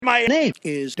My name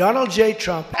is Donald J.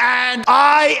 Trump, and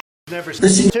I never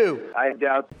listened to. I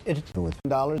doubt it's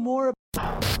 $1 more.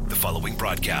 The following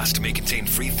broadcast may contain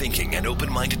free thinking and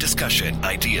open-minded discussion,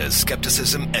 ideas,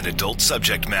 skepticism, and adult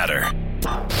subject matter.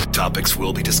 Topics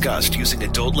will be discussed using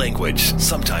adult language,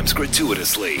 sometimes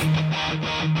gratuitously.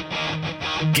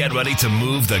 Get ready to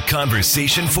move the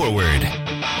conversation forward.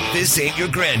 This ain't your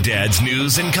granddad's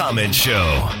news and comment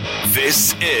show.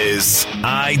 This is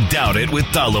I Doubt It with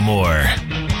Dollemore.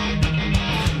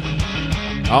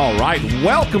 All right,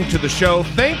 welcome to the show.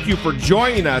 Thank you for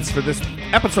joining us for this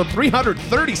episode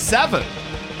 337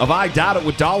 of I Doubt It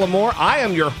with Dollemore. I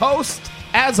am your host,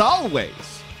 as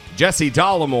always, Jesse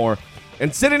Dollemore.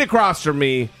 And sitting across from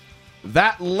me,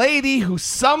 that lady who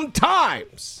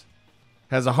sometimes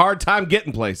has a hard time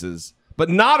getting places, but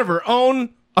not of her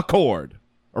own accord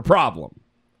or problem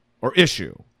or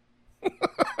issue.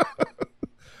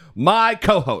 My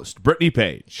co-host, Brittany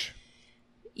Page.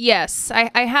 Yes,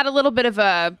 I had a little bit of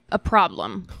a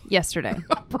problem yesterday.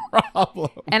 A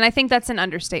problem. And I think that's an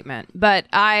understatement. But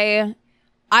I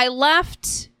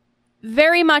left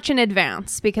very much in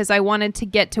advance because I wanted to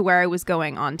get to where I was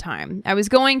going on time. I was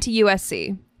going to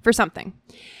USC for something.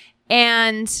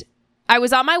 And I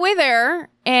was on my way there,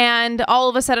 and all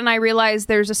of a sudden I realized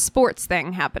there's a sports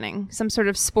thing happening. Some sort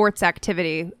of sports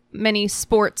activity. Many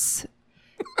sports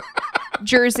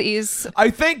jerseys.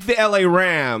 I think the LA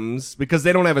Rams, because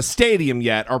they don't have a stadium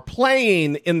yet, are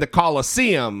playing in the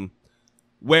Coliseum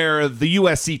where the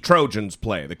USC Trojans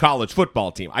play, the college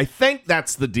football team. I think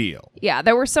that's the deal. Yeah,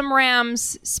 there were some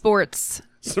Rams sports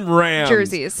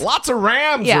jerseys. Lots of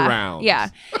Rams around. Yeah.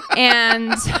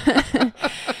 And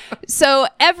so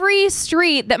every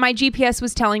street that my GPS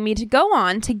was telling me to go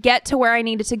on to get to where I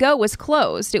needed to go was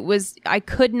closed. I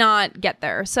could not get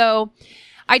there. So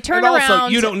I turned around. Also,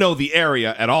 you don't know the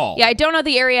area at all. Yeah, I don't know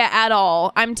the area at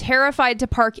all. I'm terrified to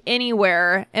park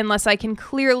anywhere unless I can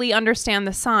clearly understand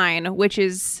the sign, which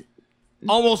is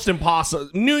almost impossible.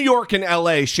 New York and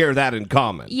LA share that in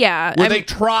common. Yeah. Where they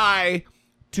try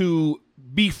to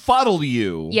befuddle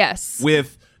you. Yes.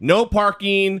 With no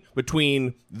parking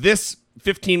between this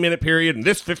 15-minute period and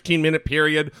this 15-minute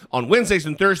period on Wednesdays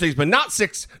and Thursdays, but not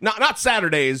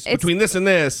Saturdays between this and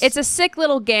this. It's a sick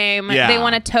little game. Yeah. They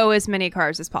want to tow as many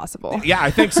cars as possible. Yeah, I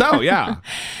think so, yeah.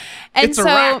 It's a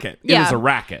racket. Yeah. It is a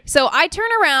racket. So I turn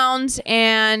around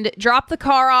and drop the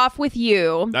car off with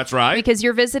you. That's right. Because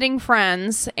you're visiting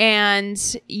friends,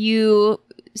 and you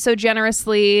so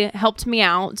generously helped me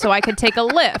out so I could take a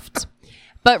Lyft.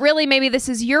 But really, maybe this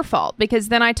is your fault, because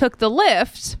then I took the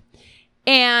Lyft.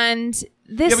 And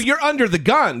this... Yeah, but you're under the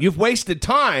gun. You've wasted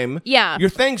time. Yeah. Your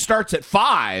thing starts at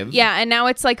 5. Yeah, and now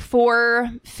it's like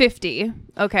 4:50.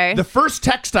 Okay. The first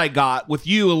text I got with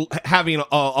you having an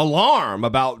alarm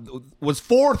was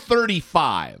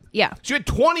 4:35. Yeah. So you had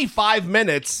 25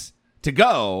 minutes to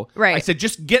go. Right. I said,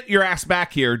 just get your ass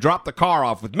back here, drop the car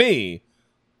off with me,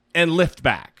 and lift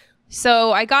back.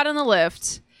 So I got in the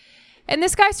Lyft, and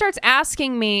this guy starts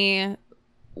asking me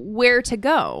where to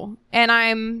go. And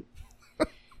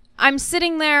I'm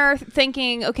sitting there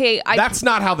thinking, okay, that's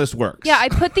not how this works. Yeah, I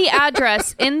put the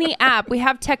address in the app. We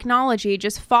have technology.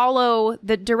 Just follow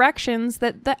the directions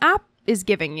that the app is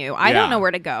giving you. I don't know where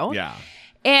to go. Yeah.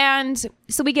 And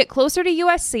so we get closer to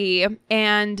USC,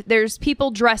 and there's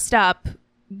people dressed up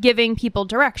giving people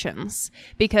directions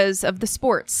because of the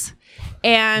sports.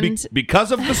 And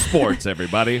because of the sports,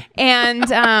 everybody.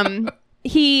 And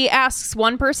he asks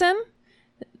one person.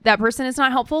 That person is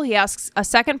not helpful. He asks a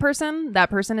second person.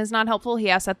 That person is not helpful. He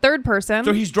asks a third person.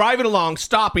 So he's driving along,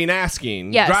 stopping,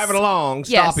 asking. Yes. Driving along,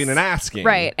 stopping, and asking.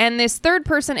 Right. And this third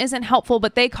person isn't helpful,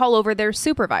 but they call over their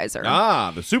supervisor.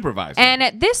 Ah, the supervisor. And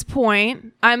at this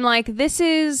point, I'm like, this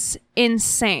is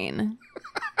insane.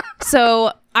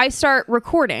 So I start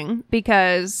recording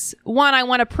because, one, I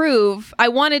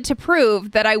wanted to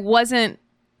prove that I wasn't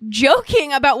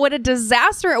joking about what a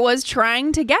disaster it was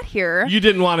trying to get here. You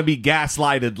didn't want to be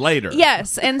gaslighted later.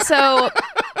 Yes. And so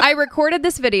I recorded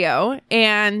this video,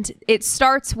 and it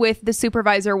starts with the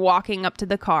supervisor walking up to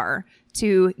the car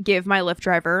to give my Lyft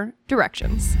driver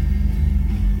directions.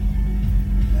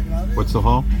 What's the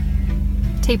hall?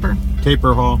 Taper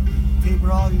Hall. Taper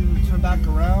Hall, you turn back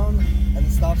around, and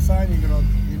the stop sign, you're gonna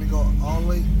go all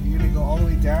the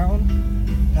way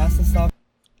down past the stop.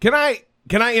 Can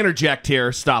I interject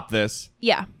here? Stop this.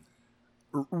 Yeah.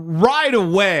 Right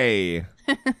away,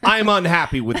 I'm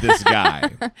unhappy with this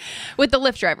guy. With the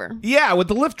Lyft driver. Yeah, with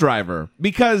the Lyft driver.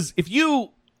 Because if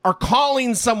you are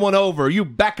calling someone over, you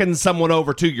beckon someone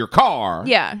over to your car.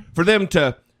 Yeah. For them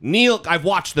to I've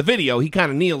watched the video. He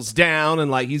kind of kneels down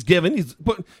and like he's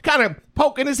kind of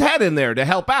poking his head in there to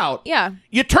help out. Yeah.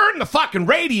 You turn the fucking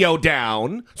radio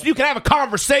down so you can have a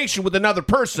conversation with another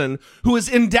person who is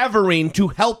endeavoring to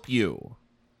help you.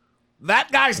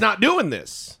 That guy's not doing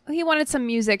this. He wanted some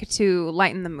music to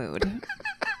lighten the mood.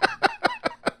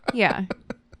 Yeah.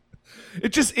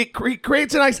 It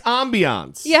creates a nice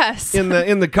ambiance. Yes. In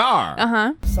the car.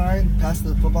 Uh-huh. Sign past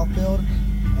the football field,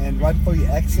 and right before you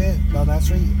exit down that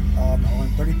street, on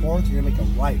 34th, you're gonna make a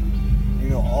right. You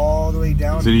go all the way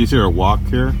down. Is it easier to walk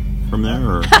here from there,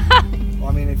 or? Well,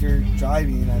 I mean, if you're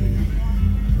driving, I mean.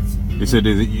 Is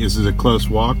it a close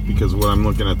walk? Because what I'm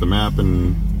looking at the map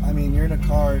and. I mean, you're in a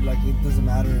car, like it doesn't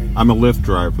matter. I'm a Lyft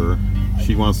driver.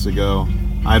 She wants to go.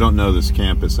 I don't know this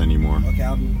campus anymore. Okay,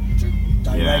 I'm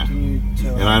directing you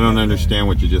to. And I don't understand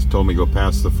what you just told me. Go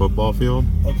past the football field.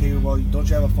 Okay, well, don't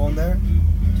you have a phone there?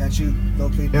 Can't you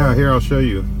locate? Yeah, here I'll show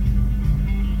you.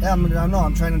 Yeah,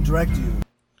 I'm trying to direct you.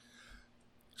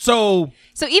 So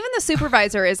even the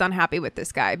supervisor is unhappy with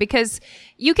this guy because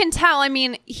you can tell. I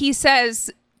mean, he says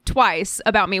twice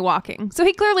about me walking, so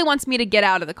he clearly wants me to get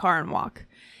out of the car and walk.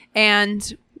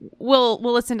 And we'll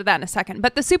listen to that in a second.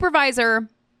 But the supervisor,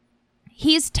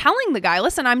 he's telling the guy,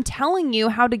 listen, I'm telling you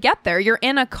how to get there. You're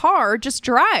in a car, just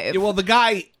drive. Yeah, well, the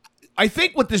guy, I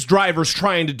think what this driver's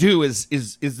trying to do is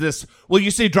this. Well,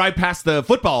 you say drive past the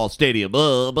football stadium,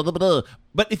 blah, blah, blah, blah.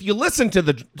 But if you listen to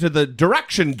the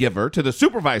direction giver, to the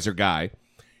supervisor guy,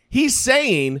 he's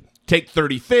saying take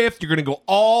 35th. You're going to go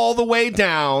all the way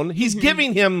down. He's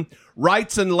giving him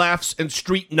rights and lefts and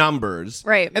street numbers.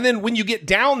 Right. And then when you get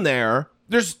down there,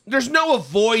 there's no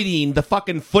avoiding the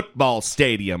fucking football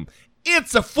stadium.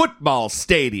 It's a football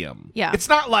stadium. Yeah. It's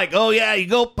not like, oh, yeah, you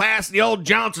go past the old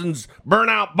Johnson's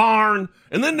burnout barn,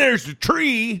 and then there's the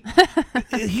tree.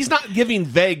 He's not giving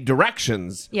vague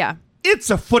directions. Yeah. It's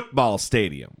a football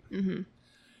stadium. Mm-hmm.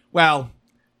 Well,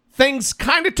 things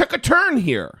kind of took a turn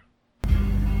here.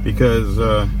 Because,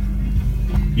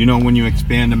 when you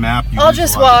expand a map, you I'll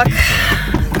just walk.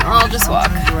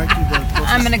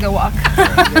 I'm going to go walk.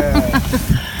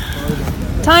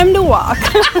 Time to walk.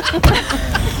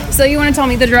 So you want to tell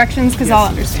me the directions? Because I'll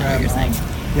understand what you're saying.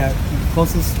 Yeah,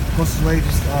 closest way,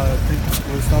 just take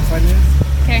where the stop sign is.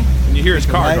 Okay. And you hear his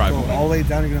car driving. Go all the way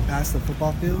down, you're going to pass the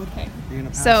football field. Okay. You're gonna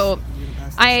pass, So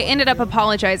I ended up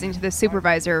apologizing to the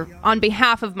supervisor on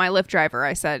behalf of my Lyft driver.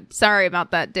 I said, sorry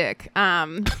about that dick.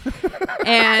 And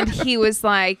he was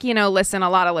like, listen, a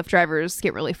lot of Lyft drivers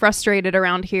get really frustrated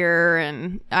around here.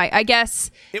 And I guess.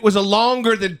 It was a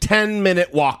longer than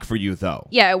 10-minute walk for you, though.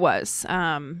 Yeah, it was.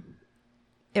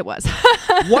 It was.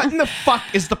 What in the fuck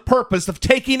is the purpose of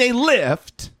taking a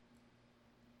Lyft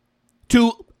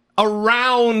to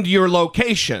around your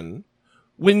location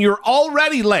when you're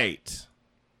already late?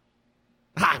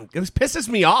 This pisses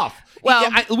me off. Well,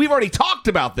 we've already talked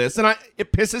about this, and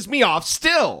it pisses me off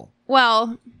still.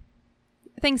 Well,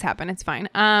 things happen. It's fine.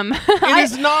 It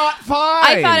is not fine.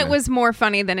 I thought it was more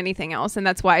funny than anything else, and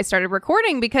that's why I started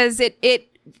recording, because it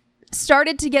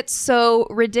started to get so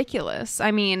ridiculous.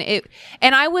 I mean,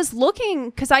 and I was looking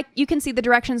because you can see the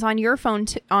directions on your phone.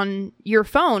 On your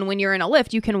phone, when you're in a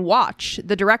Lyft, you can watch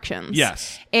the directions.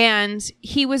 Yes. And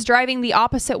he was driving the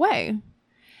opposite way,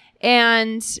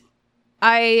 and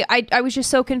I was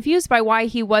just so confused by why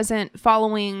he wasn't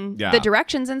following the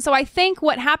directions. And so I think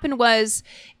what happened was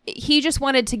he just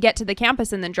wanted to get to the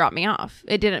campus and then drop me off.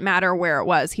 It didn't matter where it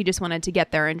was. He just wanted to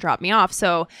get there and drop me off.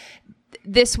 So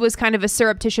this was kind of a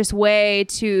surreptitious way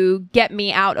to get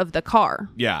me out of the car.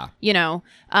 Yeah.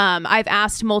 I've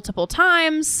asked multiple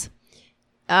times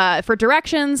for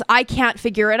directions. I can't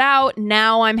figure it out.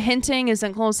 Now I'm hinting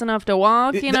isn't close enough to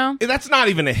walk, That's not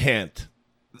even a hint.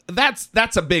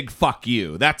 That's a big fuck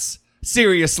you. That's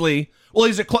seriously. Well,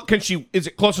 is it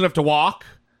close enough to walk?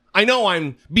 I know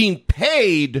I'm being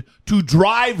paid to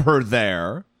drive her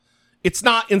there. It's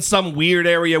not in some weird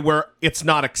area where it's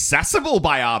not accessible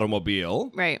by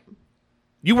automobile. Right.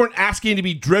 You weren't asking to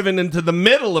be driven into the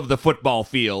middle of the football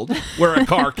field where a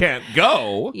car can't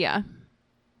go. Yeah.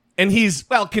 And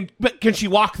can she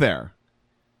walk there?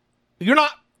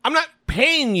 I'm not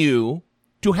paying you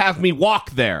to have me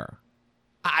walk there.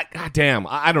 God damn,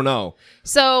 I don't know.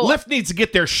 So Lyft needs to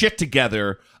get their shit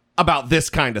together about this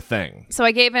kind of thing. So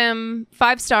I gave him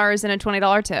 5 stars and a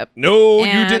 $20 tip. No,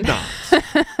 you did not.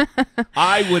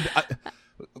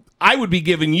 I would be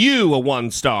giving you a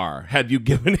 1 star had you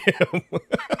given him.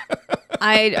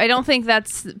 I don't think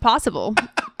that's possible.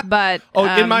 But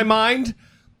in my mind,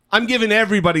 I'm giving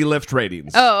everybody Lyft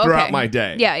ratings throughout my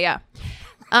day. Yeah.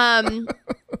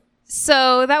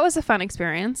 So that was a fun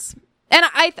experience. And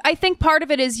I think part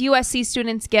of it is USC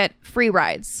students get free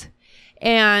rides.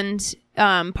 And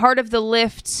part of the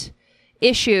Lyft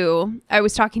issue, I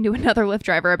was talking to another Lyft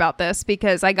driver about this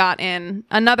because I got in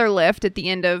another Lyft at the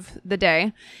end of the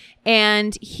day,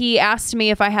 and he asked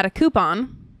me if I had a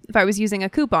coupon, if I was using a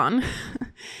coupon.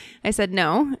 I said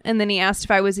no. And then he asked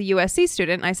if I was a USC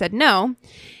student. I said no.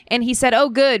 And he said, oh,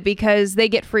 good, because they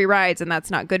get free rides and that's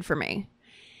not good for me.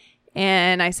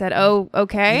 And I said, oh,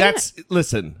 okay.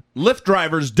 Listen, Lyft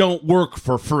drivers don't work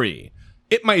for free.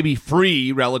 It might be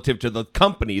free relative to the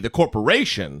company, the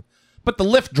corporation, but the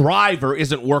Lyft driver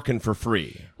isn't working for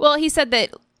free. Well, he said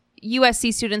that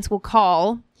USC students will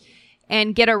call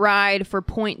and get a ride for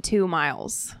 0.2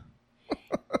 miles.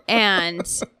 And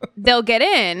they'll get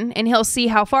in and he'll see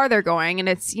how far they're going. And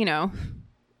it's,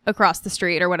 across the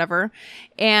street or whatever.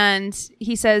 And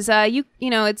he says,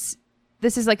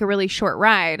 this is like a really short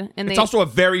ride. And it's also a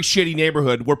very shitty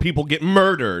neighborhood where people get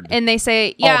murdered. And they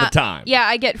say, all the time. Yeah,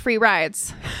 I get free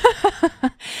rides.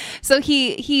 So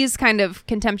he's kind of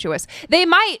contemptuous. They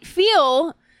might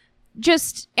feel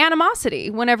just animosity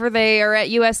whenever they are at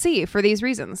USC for these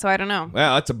reasons. So I don't know.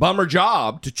 Well, it's a bummer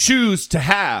job to choose to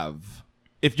have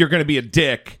if you're going to be a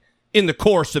dick in the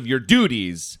course of your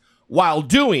duties while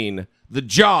doing the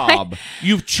job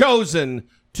you've chosen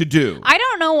to do. I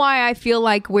don't know why I feel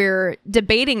like we're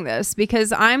debating this,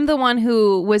 because I'm the one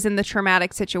who was in the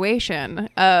traumatic situation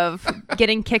of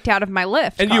getting kicked out of my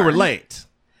Lyft and car. You were late.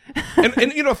 and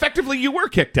effectively you were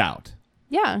kicked out.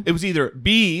 Yeah. It was either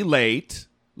be late,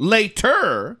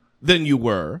 later than you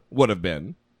would have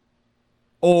been,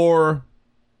 or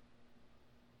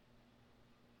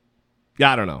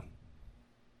I don't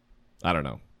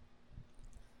know.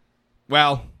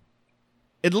 Well,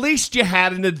 at least you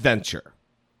had an adventure.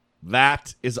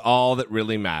 That is all that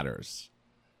really matters.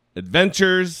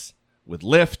 Adventures with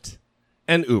Lyft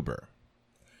and Uber.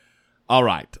 All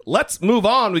right, let's move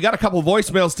on. We got a couple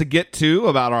voicemails to get to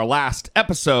about our last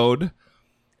episode.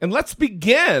 And let's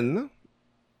begin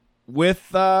with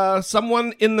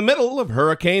someone in the middle of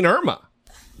Hurricane Irma.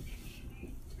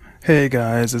 Hey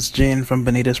guys, it's Gene from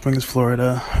Bonita Springs,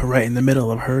 Florida, right in the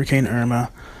middle of Hurricane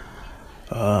Irma.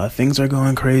 Things are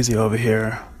going crazy over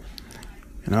here.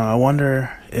 I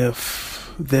wonder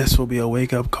if this will be a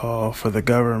wake-up call for the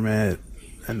government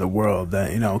and the world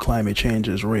that, climate change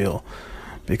is real.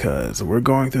 Because we're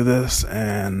going through this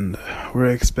and we're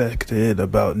expected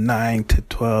about 9 to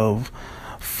 12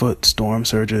 foot storm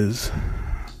surges.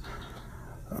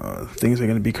 Things are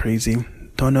going to be crazy.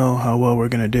 Don't know how well we're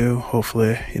going to do.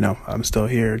 Hopefully, I'm still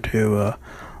here to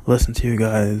listen to you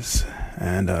guys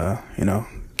and,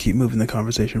 keep moving the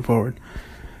conversation forward.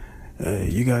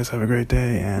 You guys have a great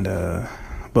day, and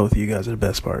both of you guys are the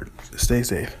best part. Stay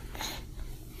safe.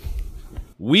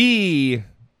 We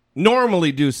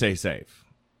normally do stay safe.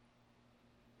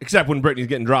 Except when Brittany's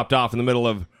getting dropped off in the middle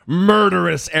of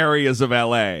murderous areas of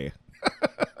L.A.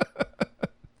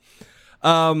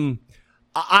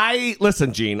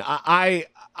 Listen, Gene, I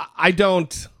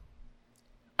don't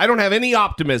have any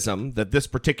optimism that this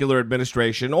particular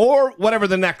administration, or whatever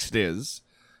the next is,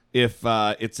 if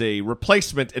it's a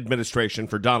replacement administration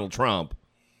for Donald Trump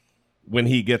when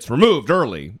he gets removed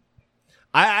early,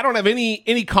 I don't have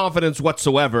any confidence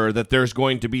whatsoever that there's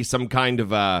going to be some kind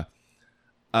of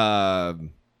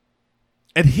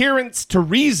adherence to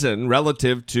reason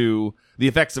relative to the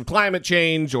effects of climate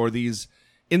change or these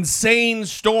insane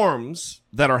storms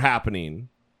that are happening.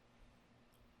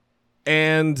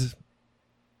 And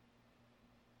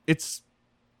it's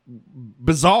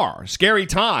bizarre, scary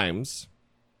times.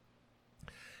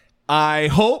 I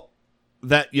hope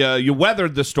that you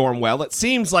weathered the storm well. It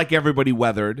seems like everybody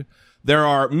weathered. There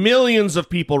are millions of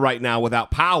people right now without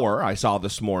power, I saw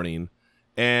this morning,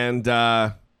 and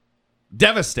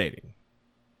devastating.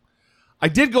 I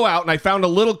did go out and I found a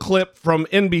little clip from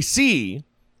NBC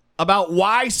about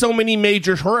why so many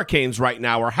major hurricanes right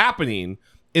now are happening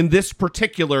in this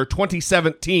particular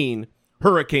 2017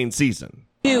 hurricane season.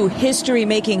 Two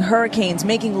history-making hurricanes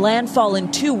making landfall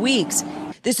in 2 weeks.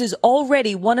 This is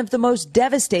already one of the most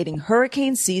devastating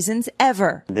hurricane seasons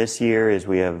ever. This year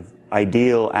we have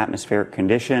ideal atmospheric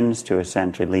conditions to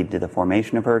essentially lead to the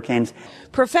formation of hurricanes.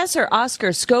 Professor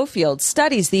Oscar Schofield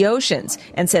studies the oceans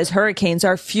and says hurricanes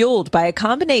are fueled by a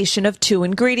combination of two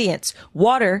ingredients,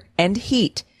 water and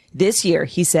heat. This year,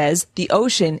 he says, the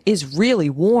ocean is really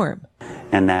warm.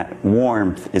 And that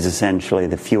warmth is essentially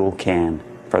the fuel can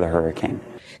for the hurricane.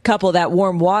 Couple that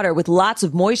warm water with lots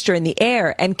of moisture in the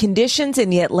air, and conditions in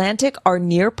the Atlantic are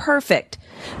near perfect.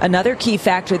 Another key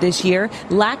factor this year,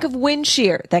 lack of wind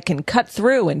shear that can cut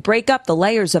through and break up the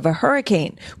layers of a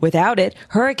hurricane. Without it,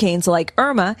 hurricanes like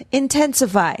Irma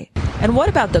intensify. And what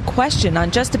about the question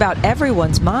on just about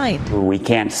everyone's mind? We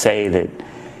can't say that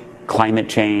climate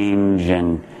change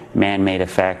and man-made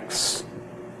effects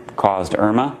caused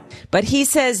Irma. But he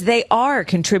says they are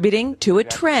contributing to a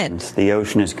trend. The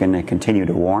ocean is going to continue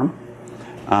to warm.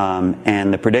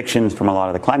 And the predictions from a lot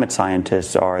of the climate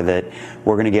scientists are that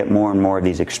we're going to get more and more of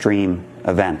these extreme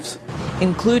events.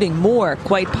 Including more,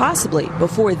 quite possibly,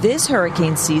 before this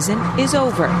hurricane season is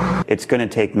over. It's going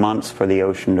to take months for the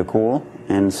ocean to cool,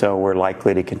 and so we're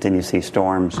likely to continue to see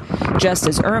storms. Just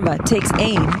as Irma takes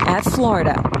aim at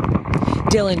Florida.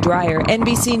 Dylan Dreyer,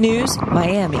 NBC News,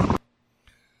 Miami.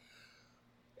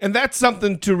 And that's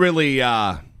something to really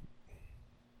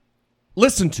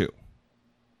listen to.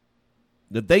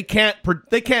 That they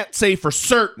can't say for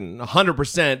certain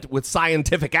 100% with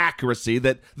scientific accuracy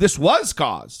that this was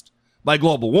caused by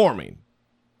global warming,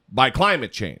 by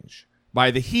climate change,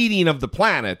 by the heating of the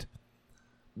planet,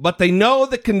 but they know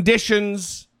the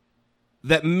conditions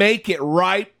that make it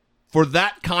ripe for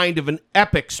that kind of an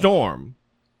epic storm,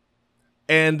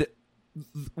 and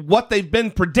what they've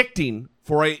been predicting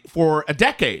for a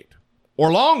decade or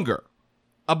longer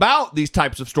about these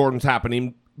types of storms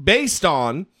happening based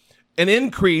on an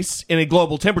increase in a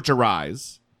global temperature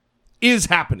rise is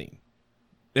happening.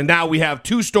 And now we have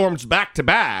two storms back to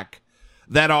back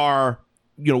that are,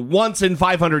 once in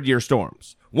 500-year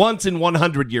storms, once in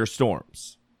 100-year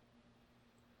storms.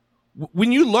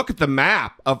 When you look at the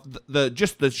map of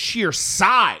the sheer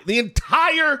size,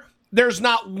 there's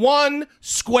not 1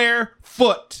 square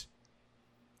foot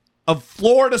of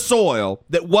Florida soil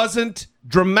that wasn't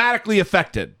dramatically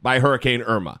affected by Hurricane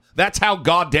Irma. That's how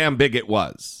goddamn big it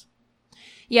was.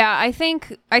 Yeah, I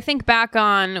think back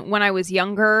on when I was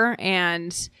younger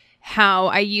and how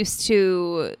I used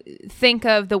to think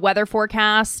of the weather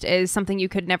forecast as something you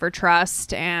could never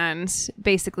trust and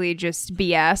basically just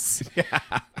BS. Yeah.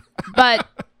 But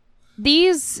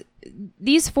these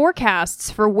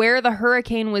forecasts for where the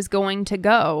hurricane was going to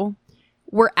go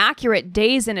were accurate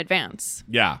days in advance.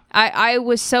 Yeah. I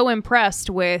was so impressed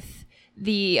with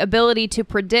the ability to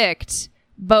predict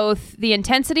both the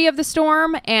intensity of the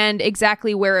storm and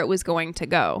exactly where it was going to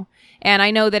go. And I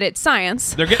know that it's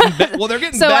science. They're getting they're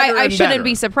getting so better I and shouldn't better.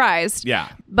 be surprised. Yeah.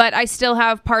 But I still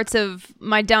have parts of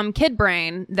my dumb kid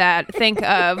brain that think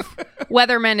of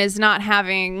weathermen as not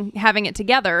having it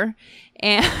together.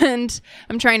 And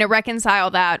I'm trying to reconcile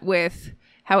that with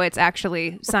how it's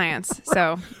actually science.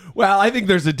 So, well, I think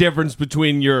there's a difference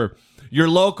between your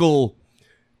local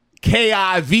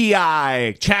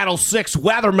KIVI Channel 6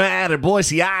 weatherman in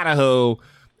Boise, Idaho,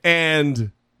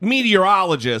 and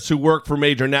meteorologists who work for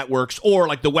major networks or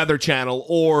like the Weather Channel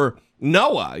or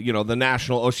NOAA, the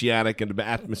National Oceanic and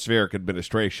Atmospheric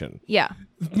Administration. Yeah.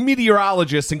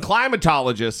 Meteorologists and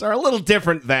climatologists are a little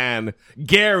different than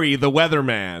Gary the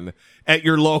weatherman at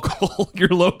your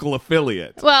local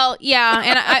affiliate. Well, yeah,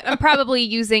 and I'm probably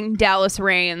using Dallas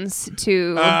Rains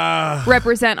to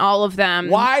represent all of them.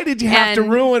 Why did you have to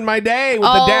ruin my day with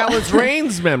the Dallas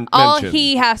Rains mention? All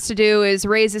he has to do is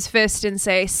raise his fist and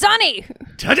say, "Sunny!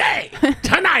 Tonight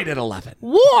at 11.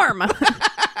 Warm!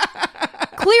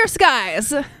 Clear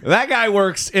skies!" That guy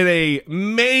works in a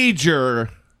major...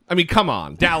 I mean, come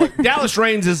on. Dallas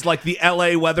Rains is like the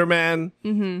LA weatherman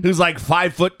who's like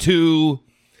 5'2"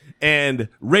 and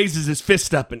raises his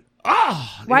fist up and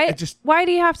why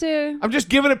do you have to? I'm just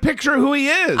giving a picture of who he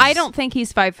is. I don't think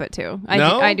he's 5'2".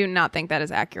 I do not think that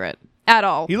is accurate at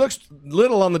all. He looks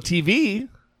little on the TV.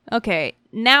 Okay,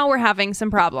 now we're having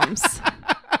some problems.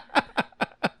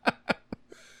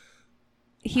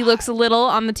 He looks a little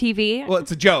on the TV. Well,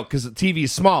 it's a joke because the TV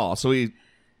is small, so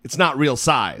it's not real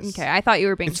size. Okay, I thought you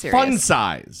were being serious. Fun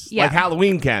size, like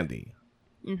Halloween candy.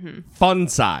 Mm-hmm. Fun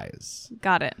size.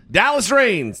 Got it. Dallas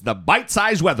Rains, the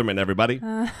bite-sized weatherman, everybody.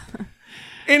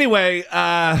 Anyway,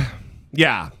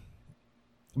 yeah.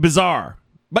 Bizarre.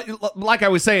 But like I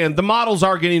was saying, the models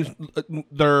are getting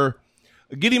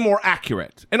more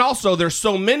accurate. And also, there's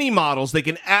so many models, they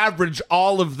can average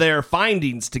all of their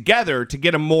findings together to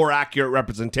get a more accurate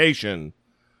representation.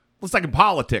 It's like in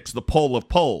politics, the poll of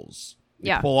polls.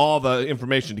 You pull all the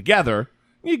information together,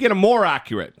 you get a more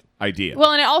accurate idea.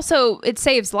 Well, and it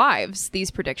saves lives, these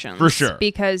predictions. For sure.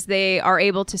 Because they are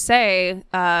able to say,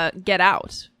 get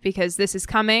out, because this is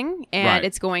coming, and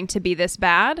it's going to be this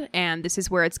bad, and this is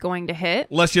where it's going to hit.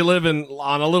 Unless you live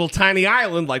on a little tiny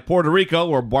island like Puerto Rico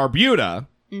or Barbuda,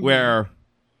 where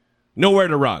nowhere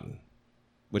to run,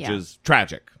 which is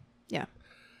tragic. Yeah.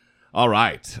 All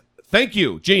right. Thank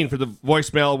you, Gene, for the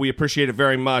voicemail. We appreciate it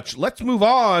very much. Let's move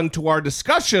on to our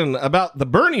discussion about the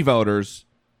Bernie voters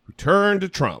who turned to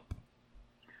Trump.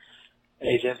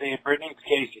 Hey, Jesse and Brittany, it's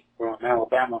Casey from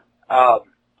Alabama.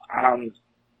 I'm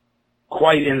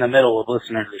quite in the middle of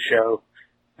listening to the show.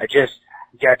 I just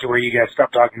got to where you guys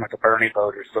stopped talking about the Bernie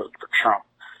voters voting for Trump.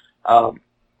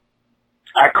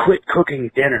 I quit cooking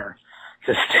dinner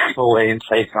to step away and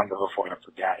say something before I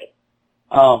forgot it.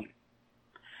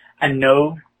 I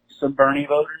know some Bernie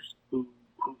voters who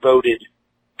voted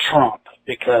Trump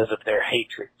because of their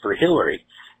hatred for Hillary.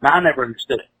 Now, I never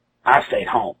understood it. I stayed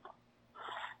home.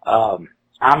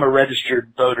 I'm a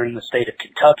registered voter in the state of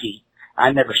Kentucky.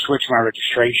 I never switched my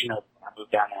registration up when I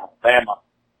moved down to Alabama.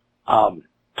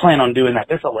 Plan on doing that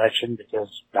this election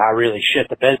because I really shit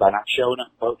the bed by not showing up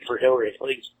and voting for Hillary at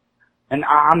least. And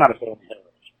I'm not a fan of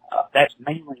Hillary. That's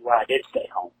mainly why I did stay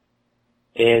home.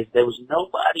 Is there was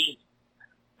nobody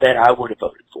that I would have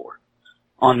voted for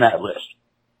on that list.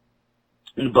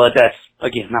 But that's,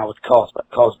 again, not what the call's about.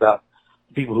 The call's about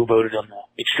people who voted on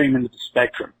the extreme end of the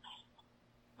spectrum.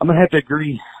 I'm going to have to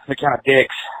agree they're kind of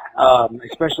dicks,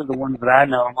 especially the ones that I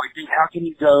know. I'm like, dude, how can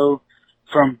you go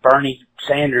from Bernie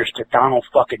Sanders to Donald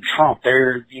fucking Trump?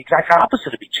 They're the exact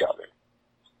opposite of each other.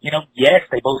 You know, yes,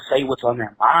 they both say what's on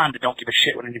their mind and don't give a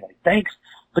shit what anybody thinks,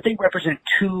 but they represent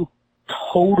two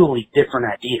totally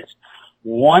different ideas.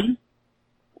 One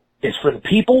is for the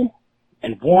people,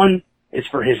 and one is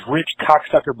for his rich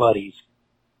cocksucker buddies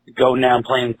going down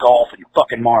playing golf in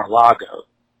fucking Mar-a-Lago.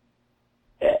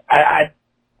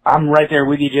 I'm right there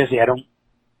with you, Jesse. I don't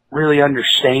really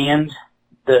understand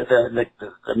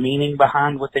the meaning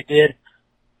behind what they did.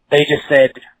 They just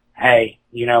said, hey,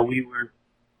 you know, we were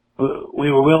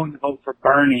willing to vote for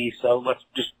Bernie, so let's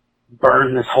just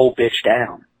burn this whole bitch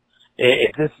down.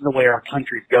 If this is the way our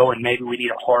country's going, maybe we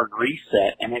need a hard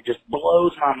reset, and it just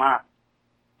blows my mind.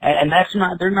 And that's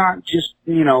not, they're not just,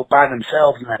 you know, by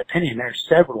themselves in that opinion. There's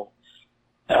several,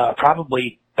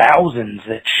 probably thousands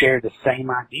that share the same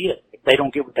idea. If they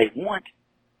don't get what they want,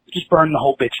 just burn the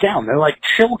whole bitch down. They're like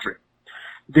children.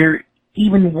 They're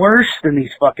even worse than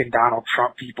these fucking Donald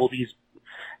Trump people, these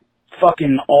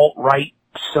fucking alt-right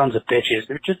sons of bitches.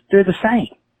 They're the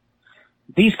same.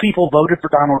 These people voted for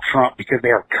Donald Trump because they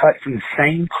are cut from the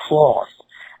same cloth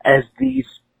as these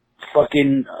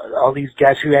fucking, all these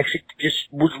guys who actually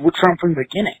just was with Trump from the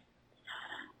beginning.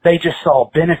 They just saw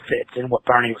benefits in what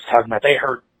Bernie was talking about. They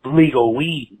heard legal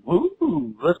weed.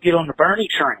 Woo, let's get on the Bernie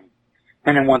train.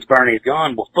 And then once Bernie's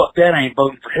gone, well, fuck that, I ain't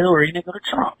voting for Hillary, and they go to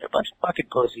Trump. They're a bunch of fucking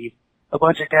pussies. A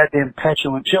bunch of goddamn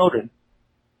petulant children.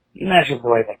 And that's just the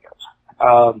way that goes.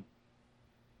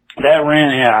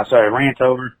 Rant's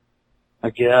over. I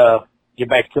get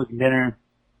back to cooking dinner.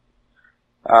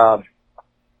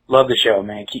 Love the show,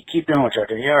 man. Keep doing what y'all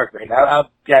do. You are great. I've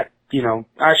got, you know,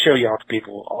 I show y'all to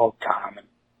people all the time.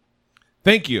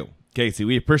 Thank you, Casey.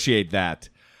 We appreciate that.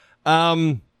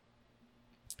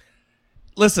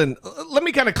 Listen, let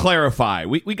me kind of clarify.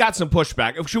 We got some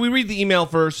pushback. Should we read the email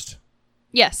first?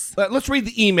 Yes. Let's read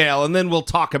the email, and then we'll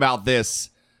talk about this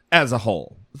as a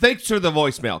whole. Thanks for the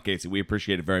voicemail, Casey. We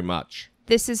appreciate it very much.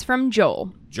 This is from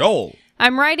Joel. Joel.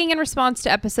 I'm writing in response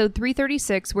to episode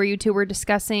 336, where you two were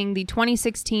discussing the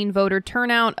 2016 voter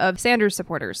turnout of Sanders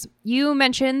supporters. You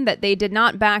mentioned that they did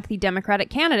not back the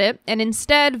Democratic candidate and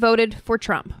instead voted for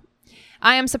Trump.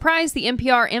 I am surprised the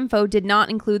NPR info did not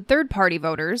include third-party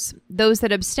voters, those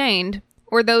that abstained,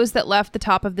 or those that left the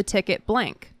top of the ticket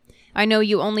blank. I know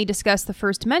you only discussed the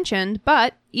first mentioned,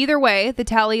 but either way, the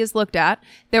tally is looked at.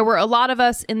 There were a lot of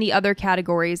us in the other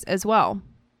categories as well.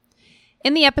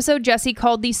 In the episode, Jesse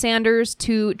called the Sanders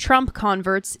to Trump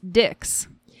converts dicks.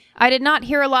 I did not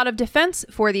hear a lot of defense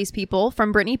for these people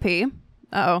from Brittany P.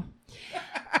 Uh-oh.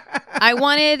 I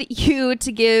wanted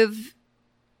to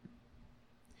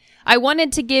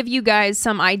give you guys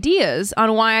some ideas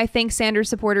on why I think Sanders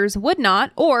supporters would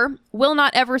not or will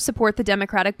not ever support the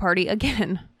Democratic Party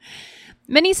again.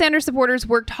 Many Sanders supporters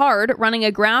worked hard running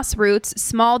a grassroots,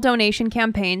 small donation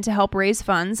campaign to help raise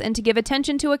funds and to give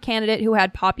attention to a candidate who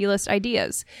had populist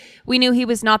ideas. We knew he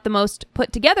was not the most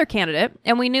put-together candidate,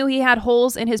 and we knew he had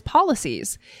holes in his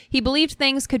policies. He believed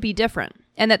things could be different,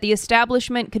 and that the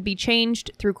establishment could be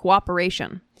changed through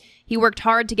cooperation. He worked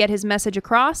hard to get his message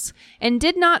across, and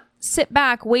did not sit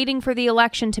back waiting for the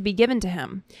election to be given to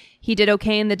him. He did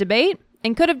okay in the debate,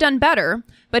 and could have done better,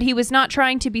 but he was not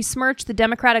trying to besmirch the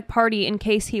Democratic Party in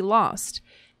case he lost.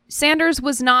 Sanders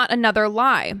was not another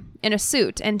lie in a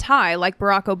suit and tie like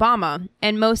Barack Obama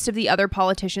and most of the other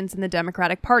politicians in the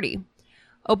Democratic Party.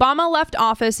 Obama left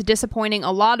office disappointing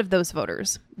a lot of those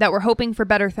voters that were hoping for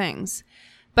better things.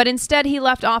 But instead, he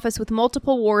left office with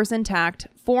multiple wars intact,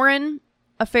 foreign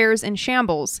affairs in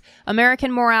shambles,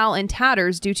 American morale in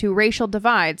tatters due to racial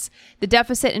divides, the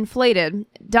deficit inflated,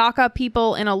 DACA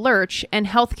people in a lurch, and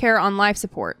healthcare on life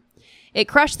support. It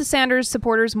crushed the Sanders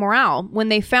supporters' morale when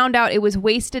they found out it was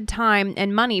wasted time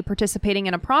and money participating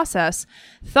in a process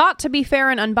thought to be fair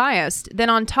and unbiased. Then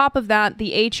on top of that,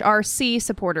 the HRC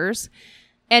supporters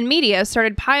and media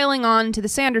started piling on to the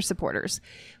Sanders supporters.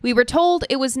 We were told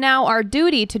it was now our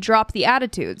duty to drop the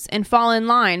attitudes and fall in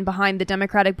line behind the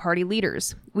Democratic Party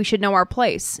leaders. We should know our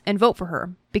place and vote for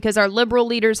her because our liberal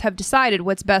leaders have decided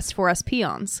what's best for us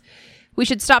peons. We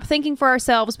should stop thinking for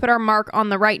ourselves, put our mark on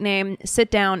the right name,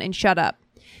 sit down, and shut up.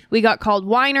 We got called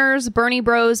whiners, Bernie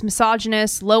bros,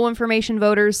 misogynists, low information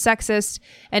voters, sexist,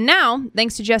 and now,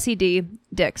 thanks to Jesse D.,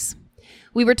 dicks.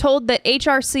 We were told that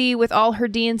HRC, with all her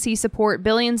DNC support,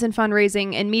 billions in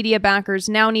fundraising, and media backers,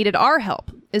 now needed our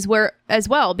help as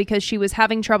well because she was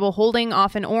having trouble holding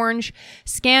off an orange,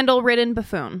 scandal-ridden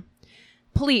buffoon.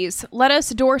 Please, let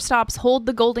us doorstops hold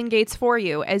the Golden Gates for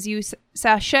you as you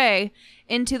sashay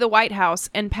into the White House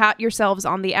and pat yourselves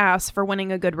on the ass for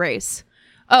winning a good race.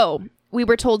 Oh, we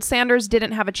were told Sanders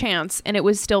didn't have a chance and it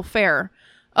was still fair.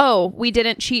 Oh, we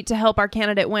didn't cheat to help our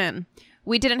candidate win.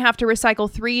 We didn't have to recycle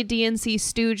 3 DNC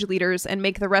stooge leaders and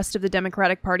make the rest of the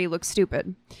Democratic Party look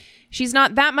stupid. She's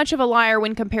not that much of a liar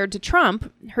when compared to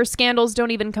Trump. Her scandals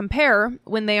don't even compare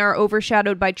when they are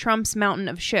overshadowed by Trump's mountain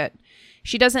of shit.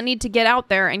 She doesn't need to get out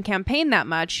there and campaign that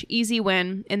much. Easy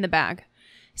win in the bag.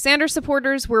 Sanders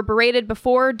supporters were berated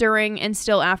before, during, and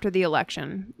still after the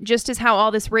election. Just as how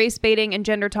all this race baiting and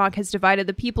gender talk has divided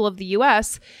the people of the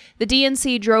U.S., the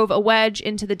DNC drove a wedge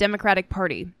into the Democratic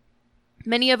Party.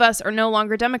 Many of us are no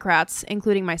longer Democrats,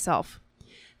 including myself.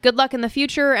 Good luck in the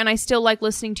future, and I still like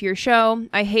listening to your show.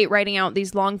 I hate writing out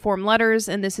these long-form letters,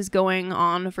 and this is going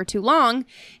on for too long.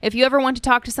 If you ever want to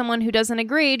talk to someone who doesn't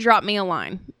agree, drop me a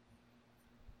line.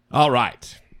 All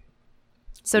right.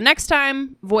 So next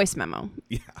time, voice memo.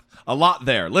 Yeah, a lot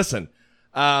there. Listen,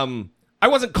 I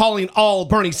wasn't calling all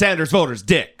Bernie Sanders voters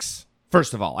dicks.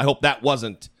 First of all, I hope that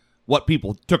wasn't what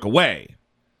people took away.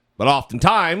 But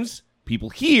oftentimes, people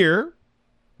hear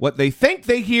what they think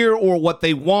they hear or what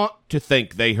they want to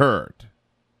think they heard.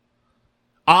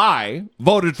 I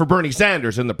voted for Bernie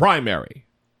Sanders in the primary.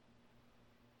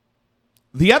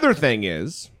 The other thing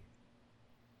is,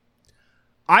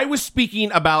 I was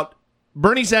speaking about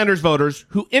Bernie Sanders voters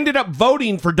who ended up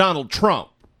voting for Donald Trump.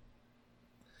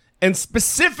 And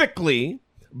specifically,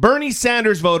 Bernie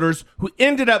Sanders voters who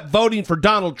ended up voting for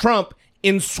Donald Trump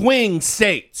in swing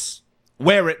states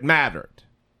where it mattered.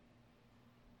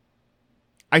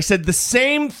 I said the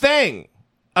same thing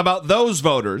about those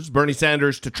voters, Bernie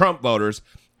Sanders to Trump voters,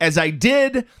 as I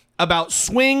did about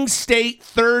swing state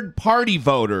third-party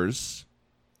voters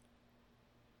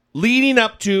leading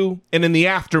up to and in the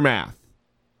aftermath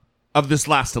of this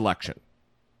last election.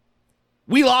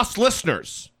 We lost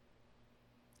listeners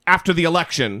after the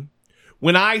election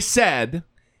when I said,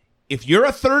 if you're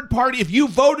a third party, if you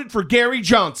voted for Gary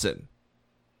Johnson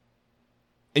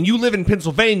and you live in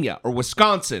Pennsylvania or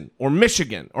Wisconsin or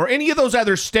Michigan or any of those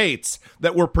other states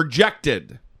that were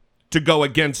projected to go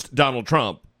against Donald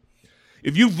Trump,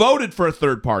 if you voted for a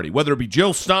third party, whether it be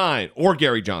Jill Stein or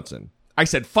Gary Johnson, I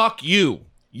said, fuck you.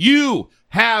 You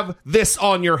have this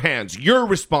on your hands. You're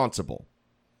responsible.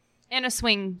 In a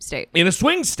swing state. In a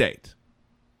swing state.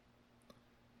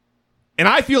 And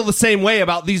I feel the same way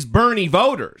about these Bernie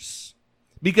voters.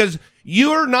 Because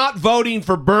you're not voting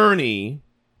for Bernie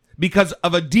because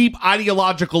of a deep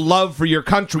ideological love for your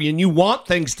country and you want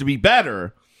things to be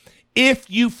better if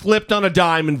you flipped on a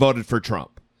dime and voted for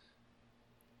Trump.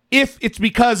 If it's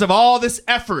because of all this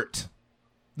effort,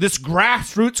 this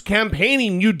grassroots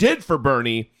campaigning you did for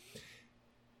Bernie,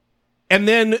 and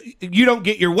then you don't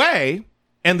get your way,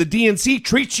 and the DNC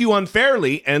treats you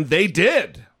unfairly, and they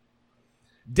did.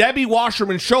 Debbie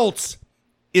Wasserman Schultz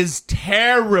is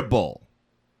terrible.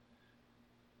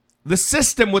 The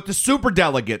system with the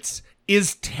superdelegates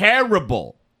is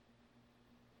terrible.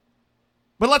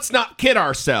 But let's not kid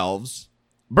ourselves.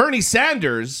 Bernie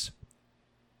Sanders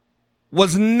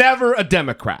was never a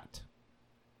Democrat.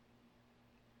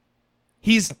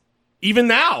 Even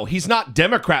now, he's not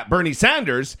Democrat Bernie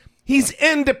Sanders. He's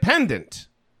independent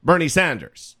Bernie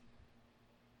Sanders.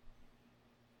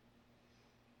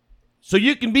 So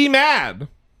you can be mad,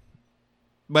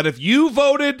 but if you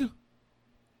voted,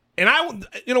 and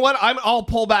you know what? I'll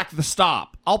pull back the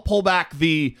stop. I'll pull back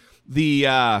the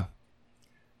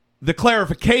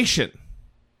clarification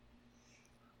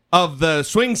of the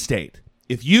swing state.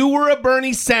 If you were a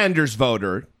Bernie Sanders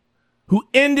voter who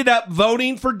ended up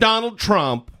voting for Donald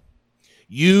Trump,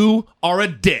 you are a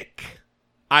dick.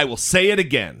 I will say it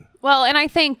again. Well, and I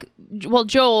think,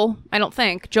 Joel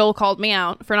called me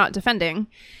out for not defending.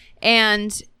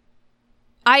 And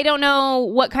I don't know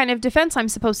what kind of defense I'm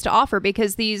supposed to offer,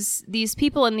 because these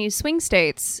people in these swing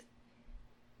states,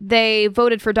 they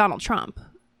voted for Donald Trump,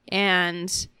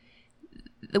 and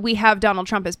we have Donald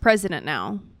Trump as president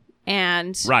now,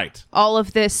 and right, all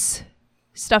of this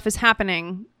stuff is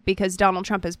happening because Donald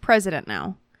Trump is president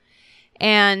now.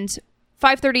 And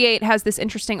 538 has this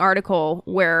interesting article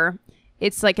where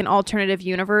it's like an alternative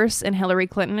universe and Hillary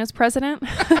Clinton is president.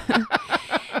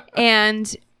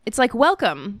 And it's like,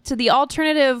 welcome to the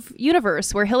alternative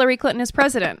universe where Hillary Clinton is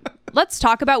president. Let's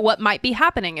talk about what might be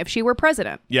happening if she were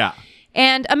president. Yeah.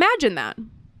 And imagine that.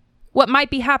 What might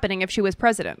be happening if she was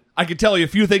president. I could tell you a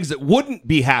few things that wouldn't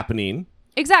be happening.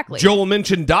 Exactly. Joel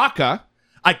mentioned DACA.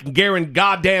 I can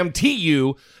guarantee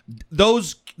you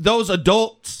those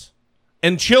adults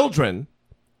and children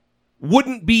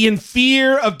wouldn't be in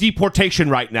fear of deportation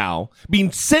right now,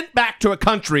 being sent back to a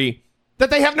country that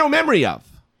they have no memory of.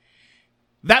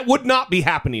 That would not be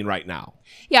happening right now.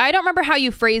 Yeah, I don't remember how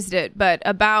you phrased it, but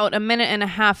about a minute and a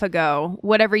half ago,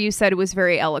 whatever you said was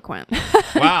very eloquent.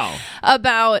 Wow.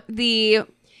 About if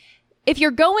you're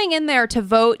going in there to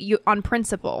vote on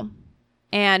principle,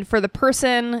 and for the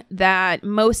person that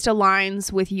most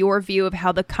aligns with your view of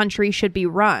how the country should be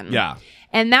run. Yeah.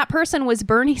 And that person was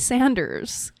Bernie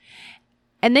Sanders.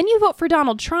 And then you vote for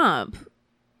Donald Trump.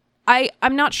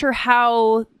 I'm not sure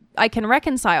how I can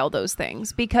reconcile those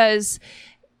things, because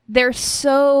they're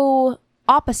so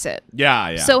opposite.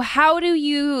 Yeah. So how do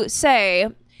you say,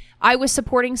 I was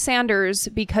supporting Sanders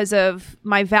because of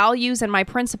my values and my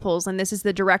principles, and this is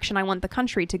the direction I want the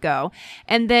country to go,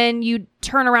 and then you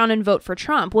turn around and vote for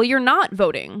Trump? Well, you're not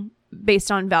voting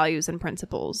based on values and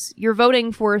principles. You're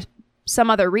voting for some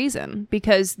other reason,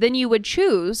 because then you would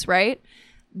choose, right,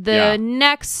 the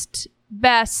next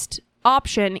best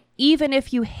option, even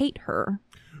if you hate her.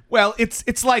 Well,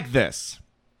 it's like this.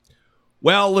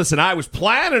 Well, listen, I was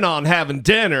planning on having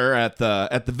dinner at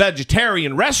the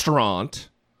vegetarian restaurant,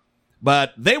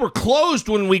 but they were closed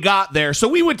when we got there, so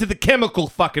we went to the chemical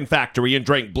fucking factory and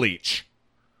drank bleach.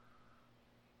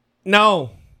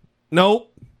 No.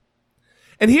 Nope.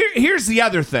 And here's the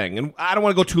other thing, and I don't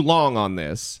want to go too long on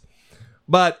this,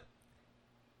 but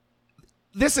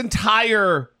this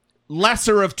entire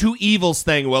lesser of two evils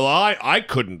thing, well, I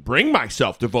couldn't bring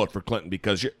myself to vote for Clinton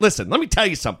because, listen, let me tell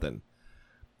you something.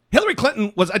 Hillary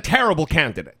Clinton was a terrible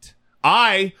candidate.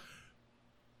 I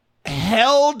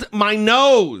held my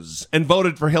nose and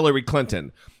voted for Hillary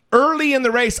Clinton. Early in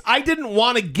the race, I didn't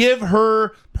want to give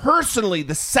her personally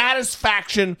the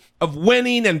satisfaction of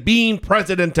winning and being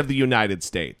president of the United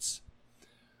States.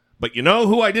 But you know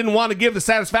who I didn't want to give the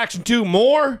satisfaction to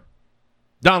more?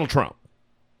 Donald Trump.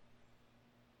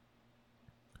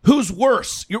 Who's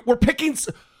worse? We're picking,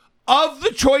 of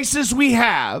the choices we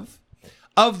have,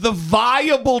 of the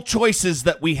viable choices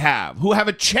that we have, who have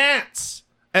a chance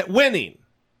at winning,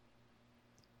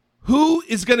 who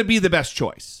is going to be the best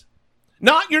choice?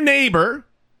 Not your neighbor,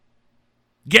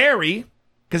 Gary,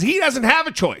 because he doesn't have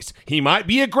a choice. He might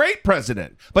be a great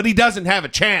president, but he doesn't have a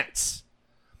chance.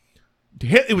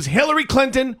 It was Hillary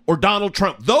Clinton or Donald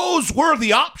Trump. Those were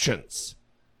the options.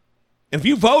 And if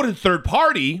you voted third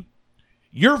party,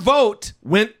 your vote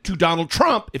went to Donald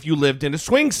Trump if you lived in a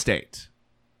swing state.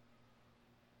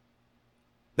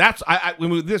 That's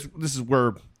this is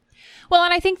where. Well,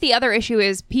 and I think the other issue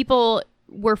is people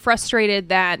were frustrated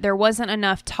that there wasn't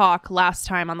enough talk last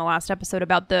time on the last episode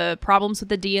about the problems with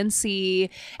the DNC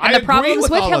and the problems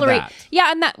with Hillary.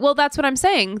 Yeah, and that's what I'm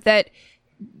saying,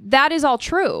 that is all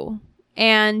true.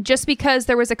 And just because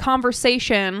there was a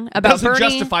conversation about doesn't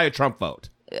justify a Trump vote,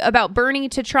 about Bernie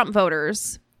to Trump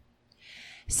voters.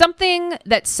 Something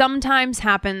that sometimes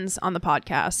happens on the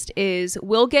podcast is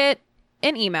we'll get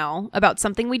an email about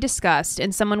something we discussed,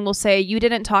 and someone will say, you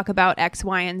didn't talk about X,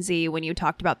 Y, and Z when you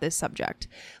talked about this subject.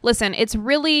 Listen, it's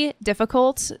really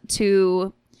difficult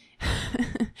to,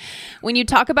 when you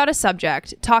talk about a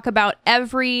subject, talk about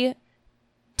every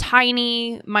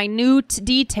tiny, minute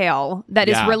detail that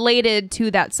is related to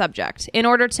that subject in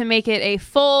order to make it a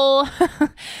full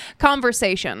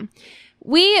conversation.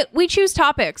 We choose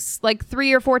topics, like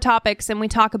 3 or 4 topics, and we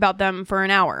talk about them for an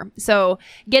hour. So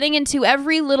getting into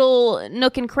every little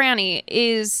nook and cranny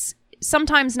is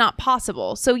sometimes not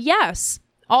possible. So yes,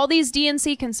 all these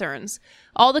DNC concerns,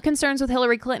 all the concerns with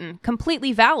Hillary Clinton,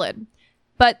 completely valid.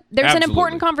 But there's an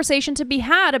important conversation to be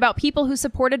had about people who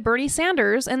supported Bernie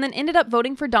Sanders and then ended up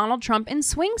voting for Donald Trump in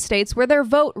swing states where their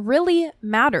vote really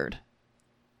mattered.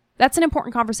 That's an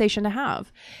important conversation to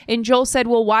have. And Joel said,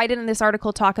 well, why didn't this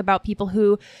article talk about people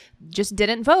who just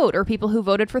didn't vote or people who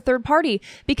voted for third party?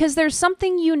 Because there's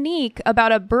something unique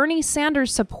about a Bernie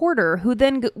Sanders supporter who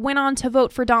then went on to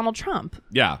vote for Donald Trump.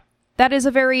 Yeah. That is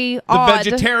a very The odd...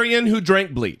 vegetarian who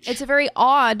drank bleach. It's a very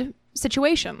odd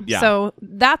situation. Yeah. So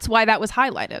that's why that was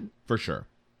highlighted. For sure.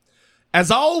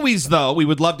 As always, though, we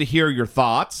would love to hear your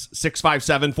thoughts.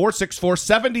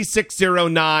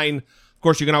 657-464-7609. Of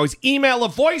course, you can always email a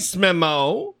voice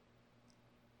memo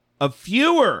of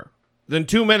fewer than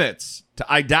 2 minutes to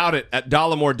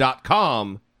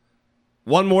idoubitit@dollamore.com.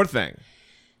 One more thing.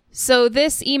 So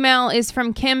this email is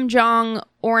from Kim Jong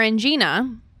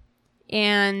Orangina,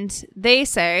 and they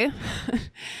say...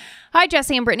 Hi,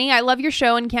 Jesse and Brittany. I love your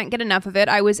show and can't get enough of it.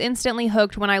 I was instantly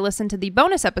hooked when I listened to the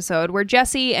bonus episode where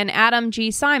Jesse and Adam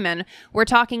G. Simon were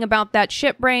talking about that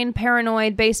ship-brain,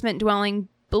 paranoid, basement-dwelling,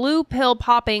 blue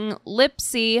pill-popping,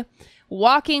 lipsy,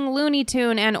 walking Looney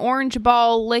Tune, and orange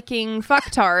ball-licking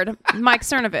fucktard, Mike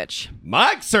Cernovich.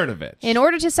 Mike Cernovich. In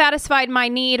order to satisfy my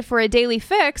need for a daily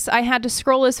fix, I had to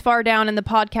scroll as far down in the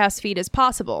podcast feed as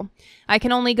possible. I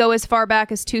can only go as far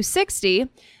back as 260,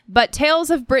 but Tales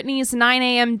of Brittany's 9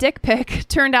 a.m. dick pic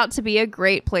turned out to be a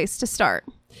great place to start.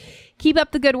 Keep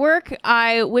up the good work.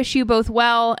 I wish you both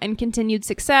well and continued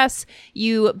success.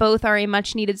 You both are a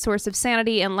much-needed source of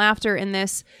sanity and laughter in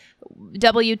this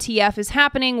WTF is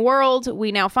happening world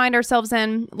we now find ourselves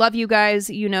in. Love you guys.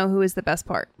 You know who is the best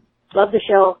part. Love the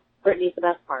show. Brittany's the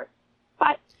best part.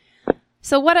 Bye.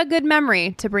 So what a good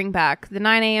memory to bring back, the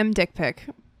 9 a.m. dick pic.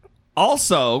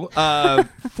 Also,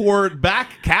 for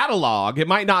back catalog, it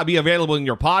might not be available in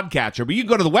your podcatcher, but you can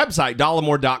go to the website,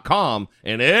 dollamore.com,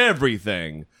 and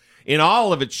everything in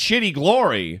all of its shitty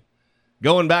glory,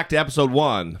 going back to episode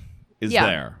 1, is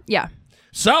there. Yeah.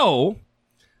 So,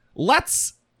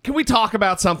 can we talk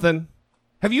about something?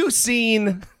 Have you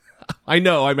seen, I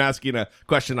know I'm asking a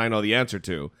question I know the answer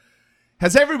to.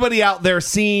 Has everybody out there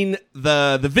seen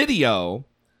the video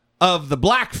of the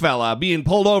black fella being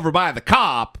pulled over by the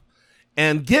cop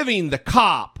and giving the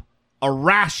cop a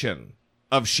ration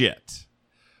of shit?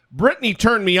 Brittany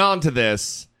turned me on to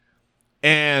this,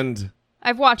 and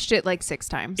I've watched it like 6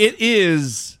 times. It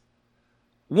is,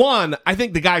 one, I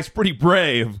think the guy's pretty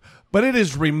brave, but it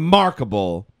is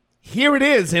remarkable. Here it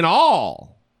is in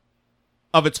all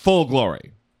of its full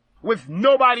glory. With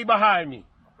nobody behind me.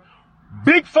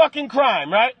 Big fucking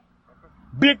crime, right?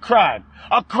 Big crime.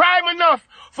 A crime enough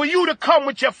for you to come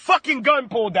with your fucking gun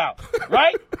pulled out,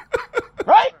 right?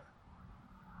 Right?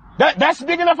 That's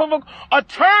big enough of a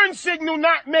turn signal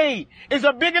not made is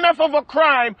a big enough of a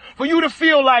crime for you to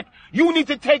feel like you need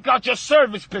to take out your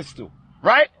service pistol,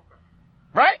 right?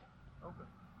 Right?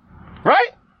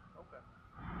 Right?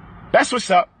 That's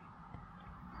what's up.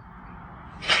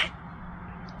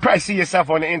 Probably see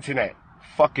yourself on the internet.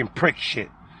 Fucking prick shit.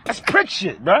 That's prick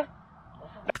shit, bruh.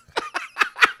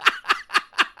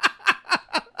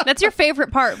 That's your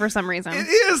favorite part for some reason. It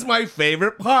is my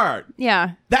favorite part.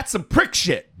 Yeah. That's some prick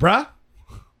shit, bruh.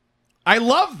 I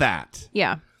love that.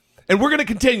 Yeah. And we're going to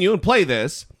continue and play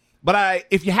this, but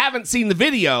if you haven't seen the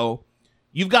video,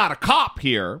 you've got a cop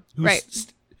here who's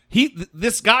right.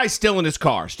 This guy's still in his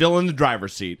car, still in the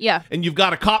driver's seat. Yeah. And you've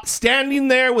got a cop standing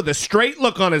there with a straight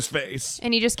look on his face.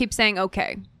 And he just keeps saying,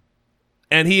 okay.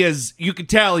 And you can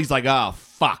tell he's like, oh,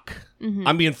 fuck. Mm-hmm.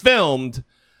 I'm being filmed.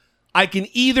 I can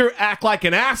either act like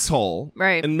an asshole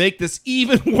and make this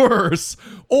even worse,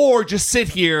 or just sit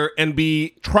here and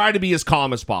try to be as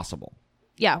calm as possible.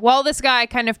 Yeah. Well, this guy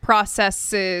kind of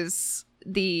processes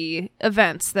the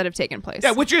events that have taken place.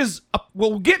 Yeah, which is,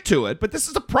 we'll get to it, but this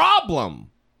is a problem.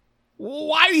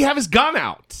 Why do you have his gun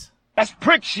out? That's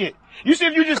prick shit. You see,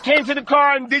 if you just came to the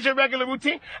car and did your regular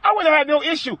routine, I wouldn't have had no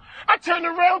issue. I turned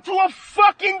around to a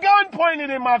fucking gun pointed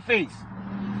in my face.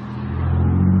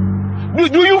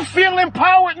 Do you feel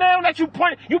empowered now that you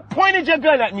pointed your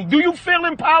gun at me? Do you feel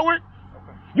empowered?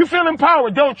 You feel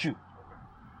empowered, don't you?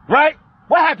 Right?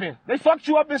 What happened? They fucked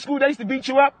you up in school. They used to beat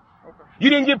you up. You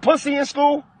didn't get pussy in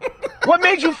school. What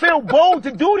made you feel bold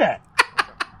to do that?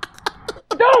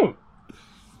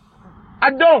 I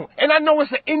don't. And I know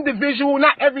it's an individual.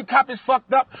 Not every cop is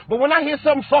fucked up. But when I hear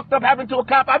something fucked up happen to a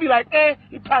cop, I be like,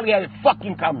 he probably had it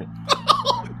fucking coming.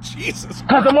 Oh, Jesus.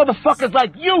 Because the motherfuckers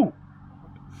like you.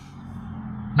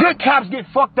 Good cops get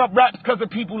fucked up raps because of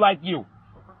people like you.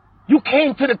 You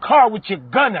came to the car with your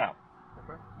gun out.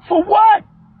 For what?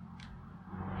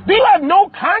 Do you have no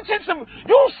conscience? You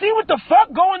don't see what the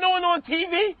fuck going on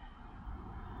TV?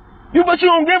 But you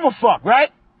don't give a fuck,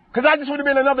 right? Because I just would have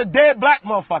been another dead black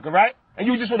motherfucker, right? And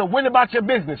you just would have went about your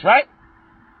business, right?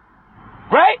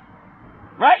 Right?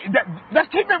 Right? Let's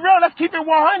keep it real. Let's keep it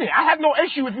 100. I have no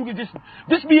issue if you could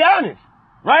just be honest,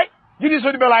 right? You just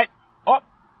would have been like, oh,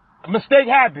 a mistake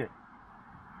happened.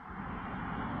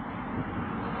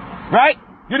 Right?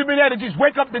 You'd have been able to just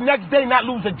wake up the next day, not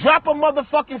lose a drop of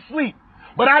motherfucking sleep.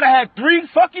 But I'd have had 3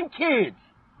 fucking kids.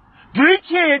 3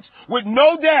 kids with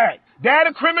no dad. Dad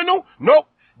a criminal? Nope.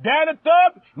 Dad a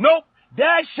thug? Nope.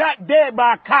 Dad shot dead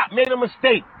by a cop, made a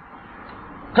mistake.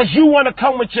 Because you want to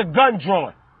come with your gun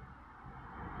drawn.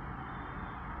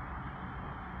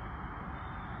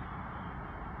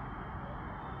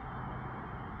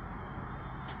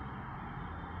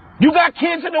 You got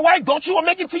kids and a wife. Don't you want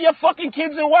to make it to your fucking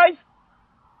kids and wife?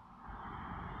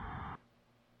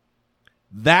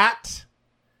 That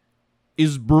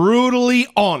is brutally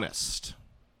honest.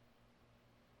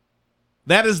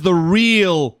 That is the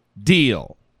real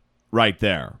deal right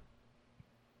there.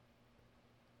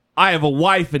 I have a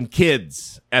wife and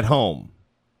kids at home.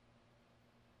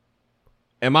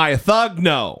 Am I a thug?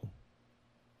 No.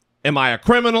 Am I a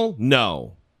criminal?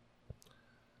 No.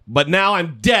 But now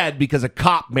I'm dead because a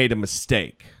cop made a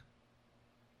mistake.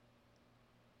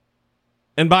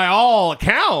 And by all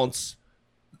accounts,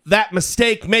 that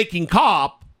mistake-making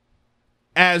cop,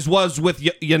 as was with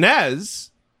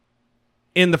Yanez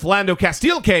in the Philando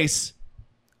Castile case,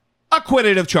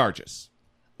 acquitted of charges.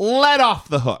 Let off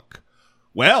the hook.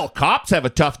 Well, cops have a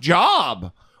tough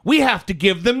job. We have to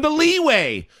give them the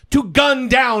leeway to gun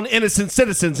down innocent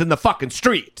citizens in the fucking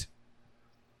street.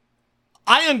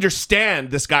 I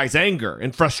understand this guy's anger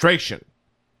and frustration.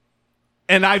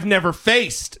 And I've never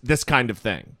faced this kind of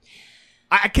thing.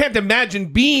 I can't imagine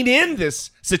being in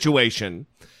this situation,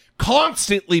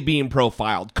 constantly being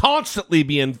profiled, constantly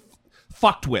being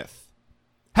fucked with,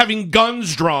 having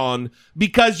guns drawn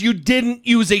because you didn't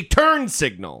use a turn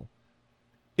signal.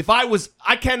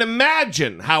 I can't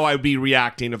imagine how I'd be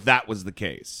reacting if that was the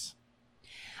case.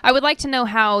 I would like to know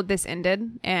how this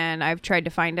ended, and I've tried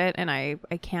to find it, and I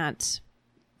can't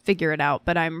figure it out,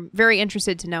 but I'm very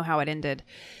interested to know how it ended.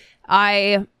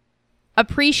 I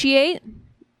appreciate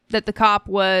that the cop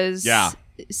was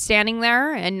standing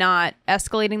there and not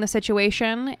escalating the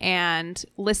situation and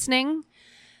listening.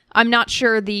 I'm not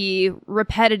sure the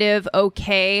repetitive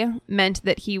okay meant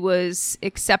that he was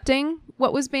accepting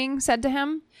what was being said to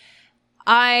him.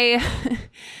 I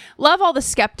love all the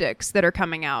skeptics that are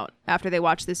coming out after they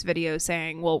watch this video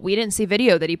saying, well, we didn't see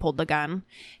video that he pulled the gun.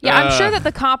 Yeah, I'm sure that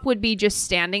the cop would be just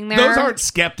standing there. Those aren't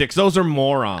skeptics. Those are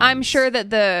morons. I'm sure that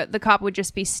the cop would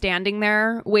just be standing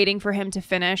there waiting for him to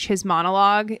finish his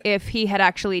monologue if he had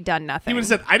actually done nothing. He would have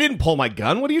said, I didn't pull my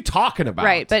gun. What are you talking about?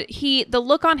 Right, but the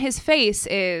look on his face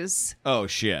is... Oh,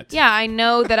 shit. Yeah, I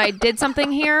know that I did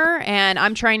something here, and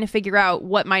I'm trying to figure out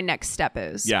what my next step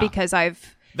is. Yeah. Because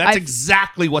That's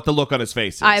exactly what the look on his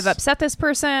face is. I've upset this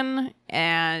person,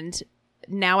 and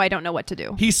now I don't know what to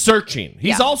do. He's searching.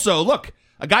 He's also, look,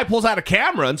 a guy pulls out a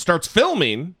camera and starts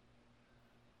filming.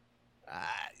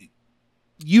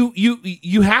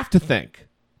 You have to think.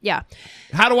 Yeah.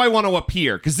 How do I want to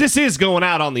appear? Because this is going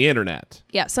out on the internet.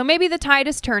 Yeah, so maybe the tide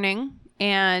is turning,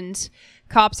 and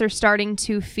cops are starting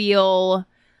to feel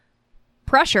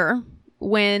pressure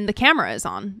when the camera is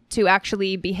on to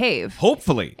actually behave.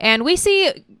 Hopefully. And we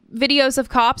see videos of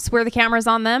cops where the camera's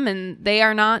on them and they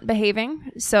are not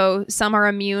behaving. So some are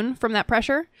immune from that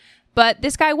pressure. But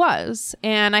this guy was,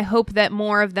 and I hope that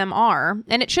more of them are.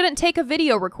 And it shouldn't take a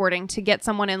video recording to get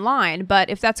someone in line,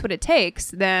 but if that's what it takes,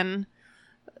 then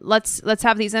let's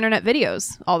have these internet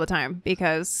videos all the time,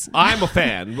 because I'm a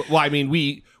fan. Well, I mean,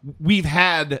 we've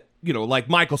had, like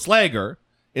Michael Slager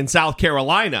in South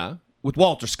Carolina with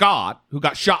Walter Scott, who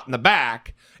got shot in the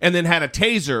back and then had a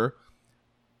taser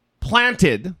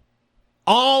planted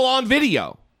all on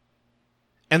video.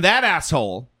 And that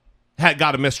asshole had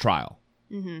got a mistrial.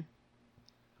 Mm-hmm.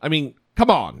 I mean, come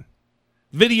on.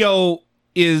 Video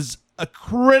is a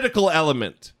critical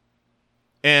element,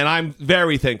 and I'm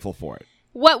very thankful for it.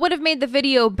 What would have made the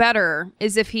video better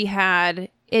is if he had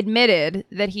admitted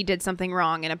that he did something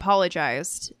wrong and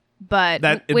apologized. But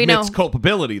that admits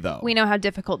culpability, though. We know how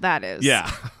difficult that is.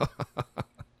 Yeah.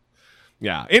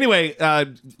 Yeah. Anyway,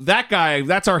 that guy,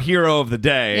 that's our hero of the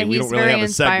day. Yeah, we don't really have a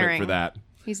inspiring. segment for that.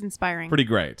 He's inspiring. Pretty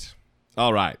great.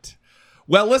 All right.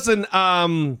 Well, listen,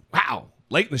 wow,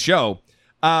 late in the show.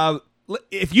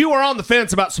 If you are on the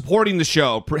fence about supporting the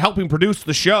show, helping produce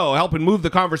the show, helping move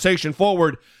the conversation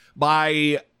forward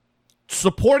by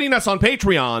supporting us on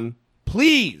Patreon,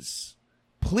 please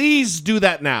do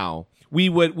that now.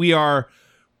 We are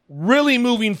really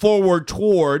moving forward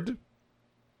toward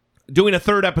doing a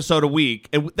third episode a week,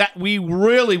 and that we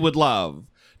really would love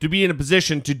to be in a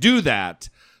position to do that,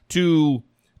 to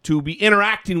be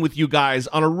interacting with you guys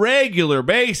on a regular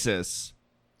basis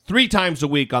 3 times a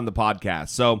week on the podcast.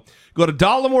 So go to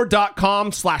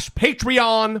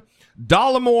dollemore.com/Patreon,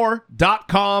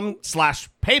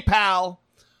 dollemore.com/PayPal,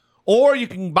 or you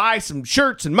can buy some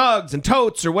shirts and mugs and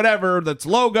totes or whatever that's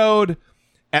logoed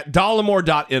at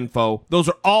dollamore.info. Those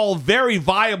are all very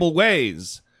viable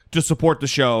ways to support the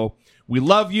show. We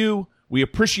love you. We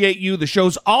appreciate you. The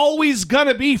show's always going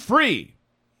to be free,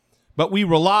 but we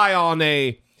rely on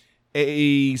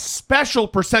a special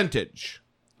percentage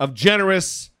of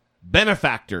generous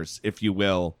benefactors, if you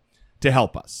will, to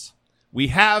help us. We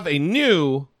have a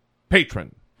new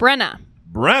patron. Brenna,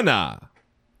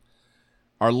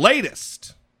 our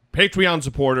latest Patreon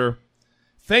supporter.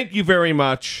 Thank you very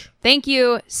much. Thank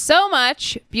you so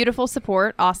much. Beautiful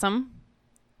support. Awesome.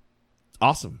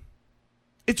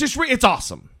 It's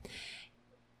awesome.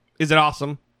 Is it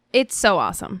awesome? It's so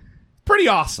awesome. Pretty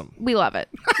awesome. We love it.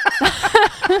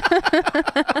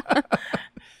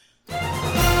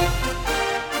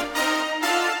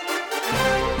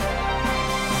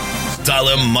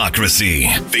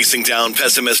 Dollamocracy. Facing down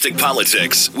pessimistic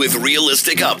politics with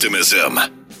realistic optimism.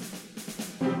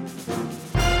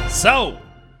 So,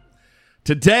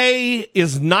 today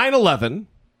is 9/11.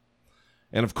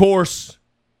 And of course,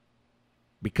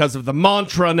 because of the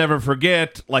mantra, never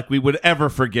forget, like we would ever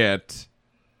forget,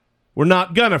 we're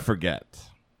not gonna forget.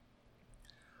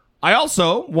 I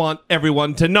also want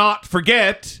everyone to not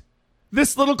forget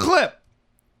this little clip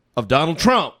of Donald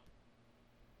Trump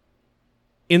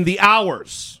in the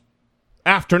hours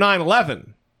after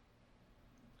 9/11,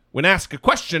 when asked a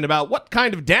question about what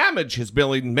kind of damage his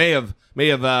building may have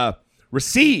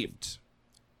received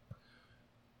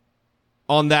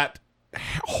on that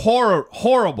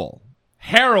horrible,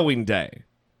 harrowing day.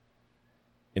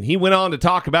 And he went on to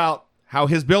talk about how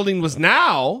his building was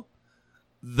now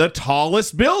the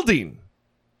tallest building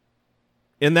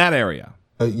in that area.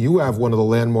 You have one of the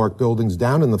landmark buildings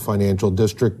down in the financial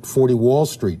district, 40 Wall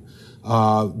Street.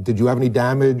 Did you have any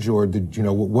damage, or did you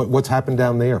know what's happened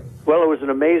down there? Well, it was an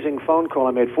amazing phone call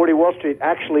I made. 40 Wall Street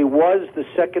actually was the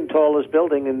second tallest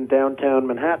building in downtown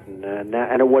Manhattan, and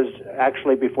it was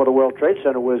actually, before the World Trade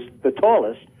Center, was the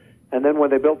tallest. And then when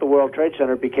they built the World Trade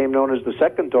Center, it became known as the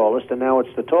second tallest, and now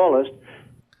it's the tallest.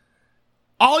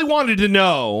 All he wanted to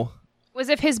know was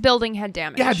if his building had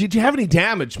damage. Yeah, did you have any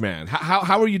damage, man?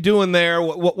 How are you doing there?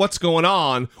 What's going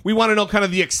on? We want to know kind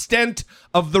of the extent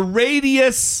of the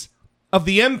radius of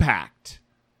the impact.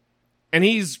 And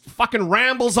he's fucking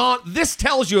rambles on. This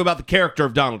tells you about the character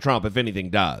of Donald Trump, if anything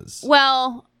does.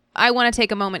 Well, I want to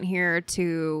take a moment here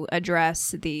to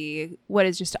address what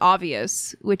is just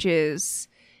obvious, which is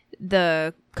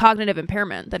the cognitive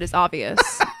impairment that is obvious,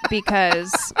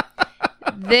 because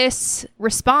this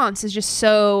response is just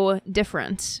so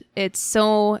different. It's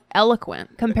so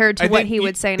eloquent compared to what he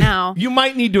would say now. You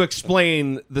might need to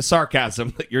explain the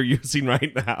sarcasm that you're using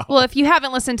right now. Well, if you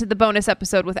haven't listened to the bonus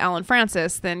episode with Alan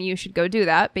Francis, then you should go do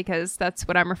that, because that's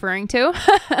what I'm referring to.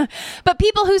 But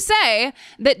people who say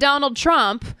that Donald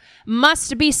Trump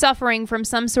must be suffering from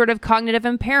some sort of cognitive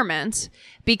impairment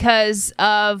because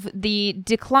of the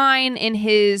decline in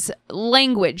his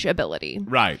language ability.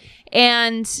 Right.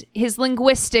 And his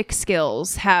linguistic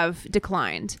skills have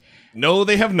declined. No,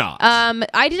 they have not.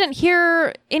 I didn't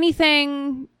hear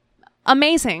anything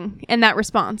amazing in that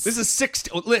response. This is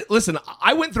listen,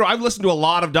 I've listened to a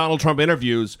lot of Donald Trump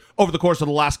interviews over the course of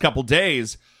the last couple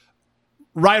days,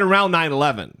 right around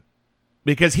 9/11,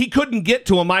 because he couldn't get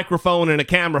to a microphone and a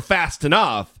camera fast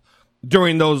enough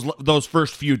during those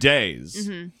first few days.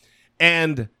 Mm-hmm.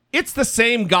 And it's the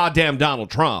same goddamn Donald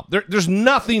Trump. There's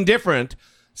nothing different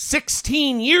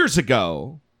 16 years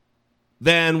ago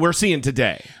than we're seeing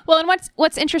today. Well, and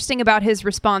what's interesting about his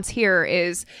response here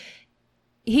is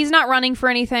he's not running for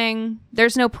anything.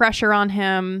 There's no pressure on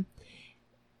him.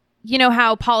 You know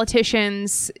how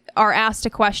politicians are asked a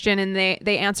question and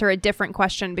they answer a different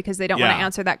question because they don't want to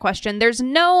answer that question. There's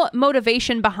no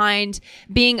motivation behind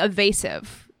being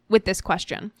evasive with this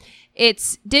question.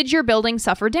 It's, did your building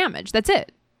suffer damage? That's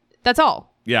it. That's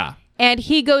all. Yeah. And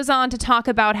he goes on to talk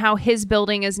about how his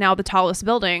building is now the tallest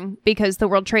building because the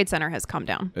World Trade Center has come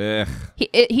down.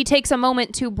 He takes a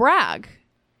moment to brag.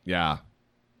 Yeah.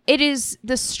 It is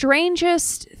the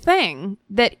strangest thing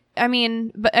that,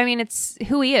 it's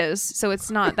who he is, so it's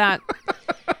not that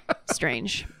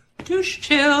strange. Just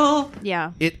chill.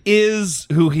 Yeah. It is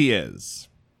who he is.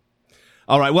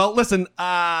 All right. Well, listen,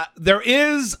 there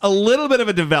is a little bit of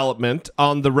a development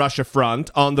on the Russia front,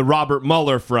 on the Robert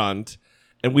Mueller front,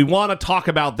 and we want to talk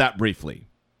about that briefly.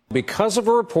 Because of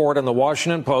a report in the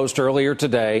Washington Post earlier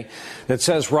today that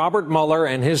says Robert Mueller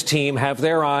and his team have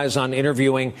their eyes on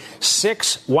interviewing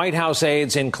 6 White House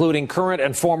aides, including current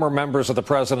and former members of the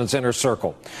president's inner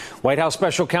circle. White House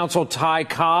Special Counsel Ty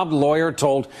Cobb, lawyer,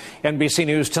 told NBC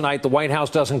News tonight the White House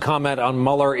doesn't comment on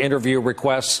Mueller interview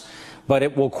requests, but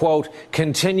it will, quote,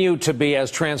 continue to be as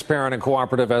transparent and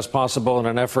cooperative as possible in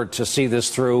an effort to see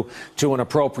this through to an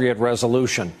appropriate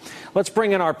resolution. Let's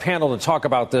bring in our panel to talk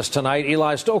about this tonight.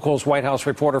 Eli Stokols, White House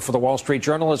reporter for the Wall Street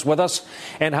Journal, is with us,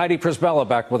 and Heidi Prisbilla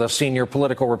back with us, senior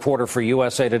political reporter for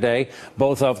USA Today.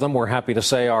 Both of them, we're happy to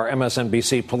say, are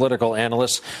MSNBC political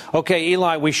analysts. Okay,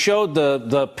 Eli, we showed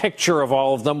the picture of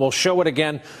all of them. We'll show it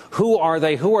again. Who are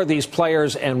they? Who are these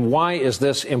players, and why is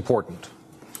this important?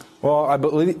 Well, I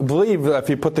believe if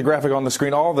you put the graphic on the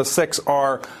screen, all the 6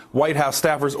 are White House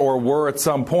staffers or were at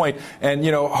some point. And,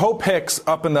 Hope Hicks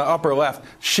up in the upper left,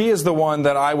 she is the one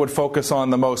that I would focus on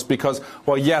the most because,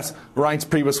 well, yes, Reince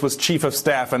Priebus was chief of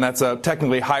staff, and that's a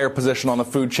technically higher position on the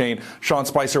food chain. Sean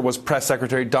Spicer was press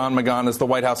secretary. Don McGahn is the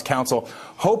White House counsel.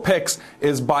 Hope Hicks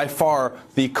is by far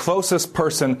the closest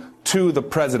person to the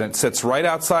president, sits right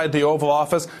outside the Oval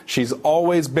Office. She's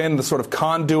always been the sort of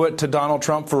conduit to Donald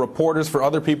Trump for reporters, for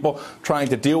other people trying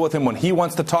to deal with him. When he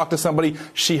wants to talk to somebody,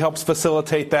 she helps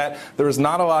facilitate that. There is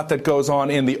not a lot that goes on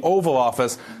in the Oval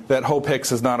Office that Hope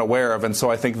Hicks is not aware of, and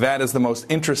so I think that is the most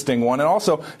interesting one. And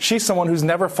also, she's someone who's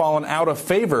never fallen out of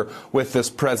favor with this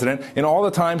president in all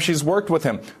the time she's worked with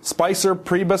him. Spicer,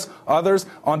 Priebus, others,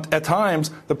 at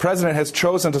times, the president has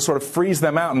chosen to sort of freeze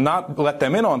them out and not let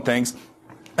them in on things.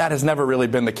 That has never really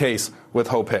been the case with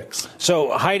Hope Hicks.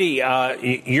 So, Heidi,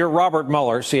 you're Robert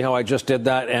Mueller. See how I just did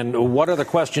that? And what are the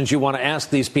questions you want to ask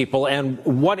these people? And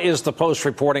what is the Post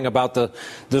reporting about the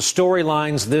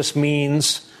storylines this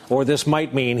means or this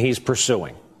might mean he's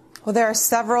pursuing? Well, there are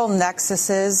several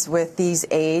nexuses with these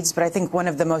aides, but I think one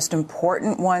of the most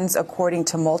important ones, according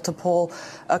to multiple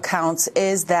accounts,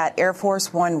 is that Air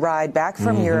Force One ride back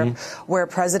from Europe, where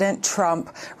President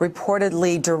Trump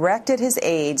reportedly directed his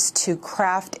aides to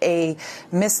craft a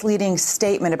misleading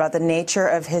statement about the nature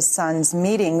of his son's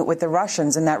meeting with the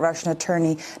Russians and that Russian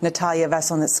attorney, Natalia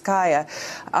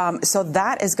Veselnitskaya. So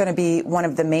that is going to be one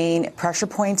of the main pressure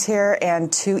points here.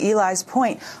 And to Eli's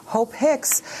point, Hope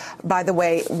Hicks, by the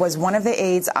way, was one of the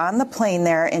aides on the plane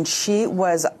there, and she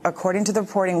was, according to the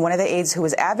reporting, one of the aides who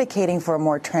was advocating for a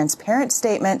more transparent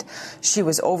statement. She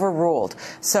was overruled.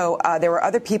 So there were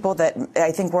other people that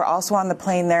I think were also on the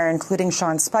plane there, including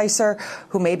Sean Spicer,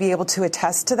 who may be able to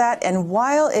attest to that. And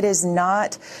while it is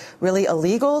not really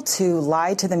illegal to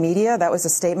lie to the media, that was a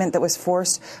statement that was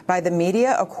forced by the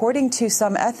media, according to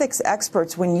some ethics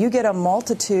experts, when you get a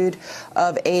multitude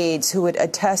of aides who would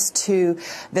attest to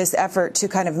this effort to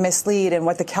kind of mislead and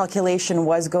what the calculation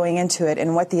was going into it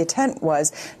and what the intent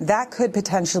was, that could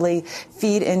potentially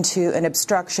feed into an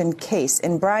obstruction case.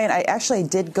 And Brian, I actually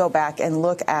did go back and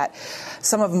look at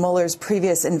some of Mueller's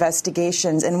previous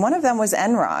investigations, and one of them was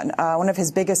Enron. One of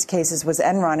his biggest cases was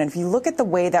Enron. And if you look at the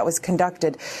way that was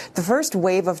conducted, the first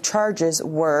wave of charges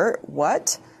were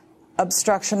what?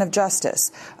 Obstruction of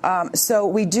justice. So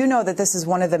we do know that this is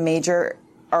one of the major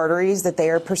arteries that they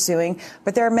are pursuing,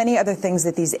 but there are many other things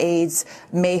that these aides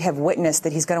may have witnessed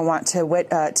that he's going to want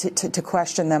to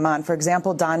question them on. For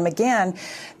example, Don McGahn,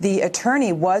 the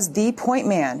attorney, was the point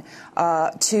man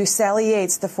to Sally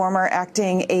Yates, the former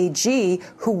acting AG,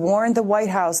 who warned the White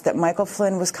House that Michael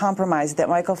Flynn was compromised, that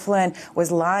Michael Flynn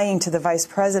was lying to the vice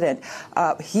president.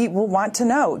 He will want to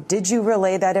know, did you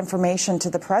relay that information to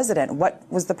the president? What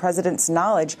was the president's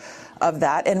knowledge of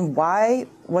that, and why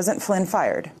wasn't Flynn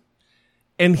fired?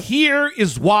 And here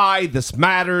is why this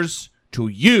matters to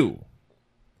you.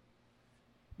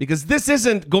 Because this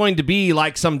isn't going to be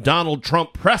like some Donald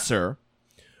Trump presser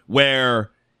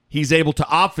where he's able to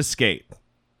obfuscate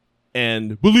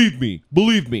and believe me,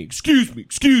 excuse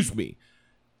me.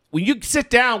 When you sit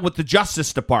down with the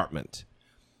Justice Department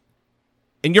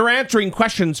and you're answering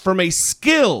questions from a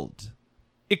skilled,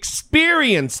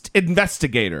 experienced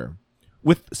investigator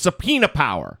with subpoena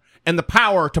power and the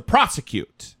power to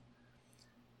prosecute,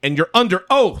 and you're under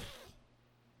oath,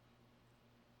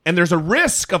 and there's a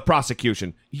risk of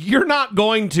prosecution, you're not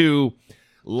going to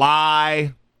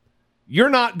lie.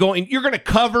 You're going to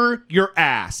cover your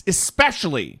ass,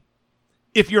 especially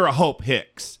if you're a Hope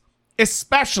Hicks,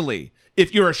 especially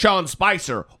if you're a Sean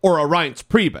Spicer or a Reince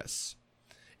Priebus.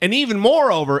 And even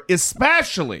moreover,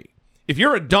 especially if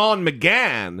you're a Don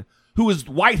McGahn, who is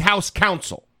White House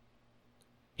counsel.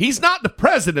 He's not the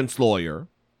president's lawyer.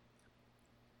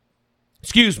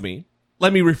 Excuse me,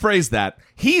 let me rephrase that.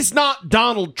 He's not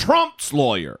Donald Trump's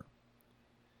lawyer.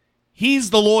 He's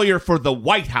the lawyer for the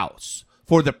White House,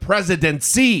 for the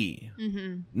presidency,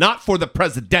 not for the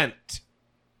president,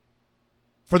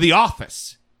 for the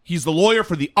office. He's the lawyer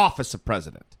for the office of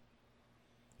president.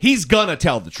 He's gonna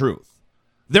tell the truth.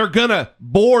 They're gonna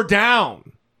bore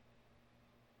down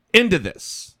into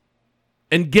this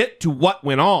and get to what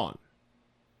went on.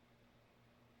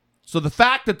 So the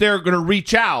fact that they're going to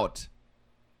reach out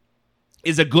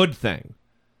is a good thing.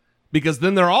 Because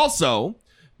then they're also,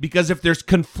 because if there's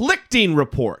conflicting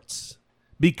reports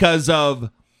because of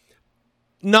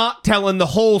not telling the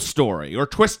whole story or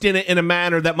twisting it in a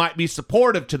manner that might be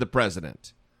supportive to the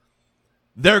president,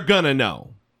 they're going to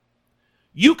know.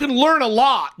 You can learn a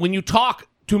lot when you talk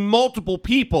to multiple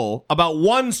people about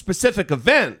one specific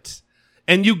event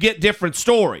and you get different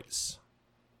stories.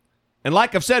 And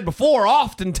like I've said before,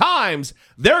 oftentimes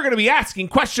they're going to be asking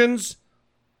questions,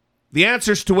 the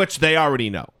answers to which they already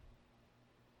know.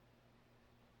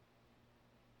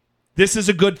 This is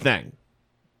a good thing.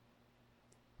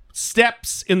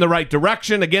 Steps in the right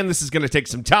direction. Again, this is going to take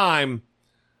some time,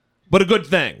 but a good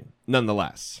thing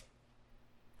nonetheless.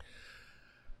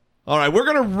 All right, we're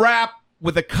going to wrap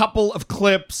with a couple of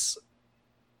clips.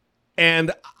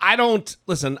 And I don't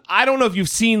know if you've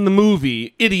seen the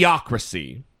movie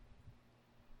Idiocracy.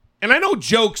 And I know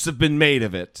jokes have been made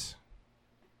of it,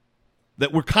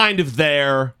 that we're kind of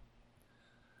there,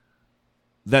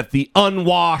 that the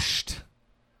unwashed,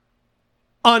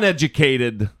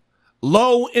 uneducated,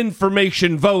 low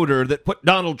information voter that put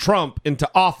Donald Trump into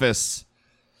office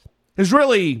has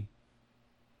really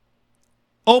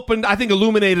opened, I think,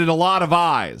 illuminated a lot of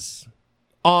eyes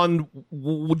on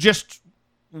just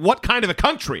what kind of a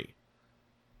country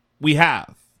we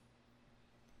have.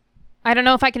 I don't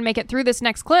know if I can make it through this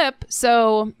next clip,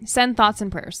 so send thoughts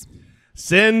and prayers.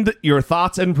 Send your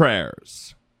thoughts and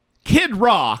prayers. Kid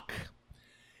Rock,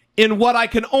 in what I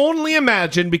can only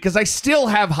imagine, because I still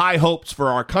have high hopes for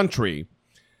our country,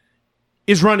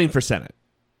 is running for Senate.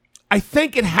 I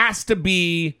think it has to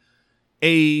be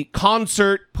a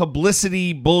concert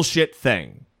publicity bullshit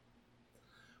thing.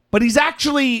 But he's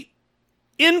actually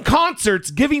in concerts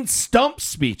giving stump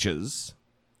speeches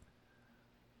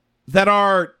that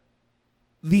are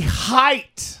the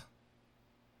height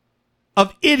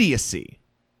of idiocy.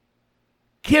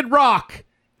 Kid Rock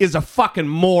is a fucking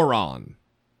moron.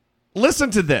 Listen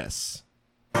to this.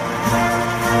 That's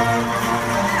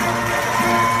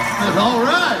all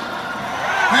right.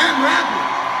 I'm rapping.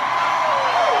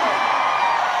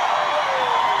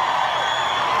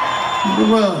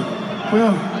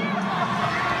 Well,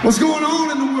 what's going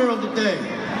on in the world today?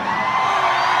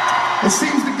 It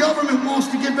seems the government wants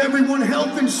to give everyone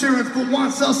health insurance but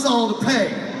wants us all to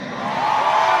pay.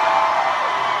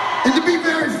 And to be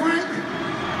very frank,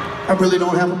 I really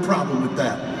don't have a problem with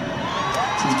that,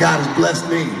 since God has blessed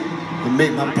me and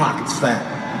made my pockets fat.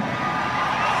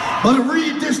 But a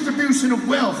redistribution of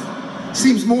wealth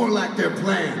seems more like their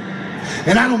plan.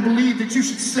 And I don't believe that you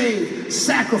should save,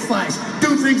 sacrifice,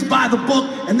 do things by the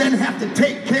book, and then have to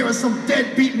take care of some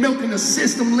deadbeat milking the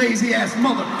system lazy ass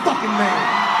motherfucking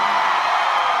man.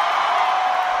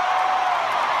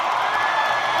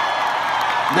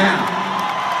 Now,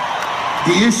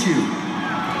 the issue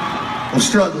of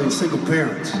struggling single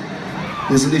parents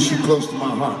is an issue close to my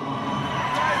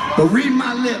heart. But read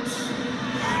my lips.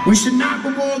 We should not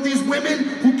reward these women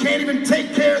who can't even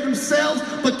take care of themselves,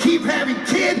 but keep having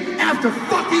kid after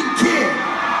fucking kid.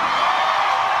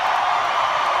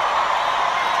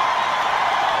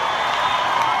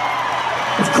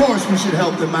 Of course we should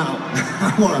help them out.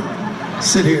 I want to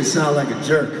sit here and sound like a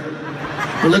jerk.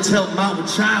 But let's help them out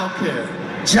with child care,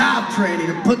 job training,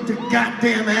 and put their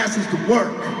goddamn asses to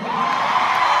work.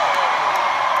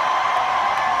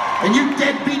 And you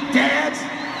deadbeat dads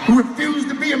who refuse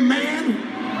to be a man,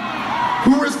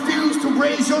 who refuse to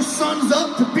raise your sons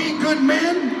up to be good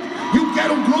men, you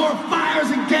ghetto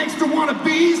glorifiers and gangster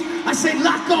wannabes, I say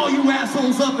lock all you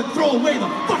assholes up and throw away the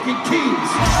fucking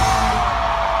keys.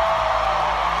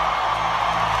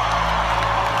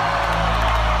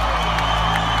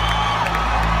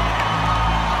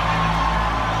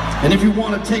 And if you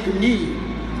want to take a knee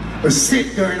or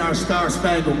sit during our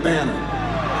Star-Spangled Banner,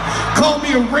 call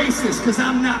me a racist because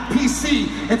I'm not PC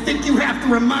and think you have to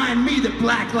remind me that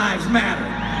Black Lives Matter.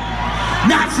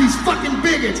 Nazis, fucking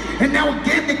bigots, and now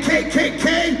again the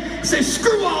KKK says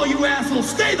screw all you assholes,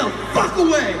 stay the fuck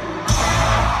away.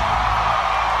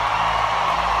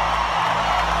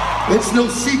 It's no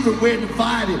secret we're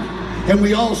divided and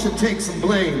we all should take some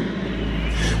blame.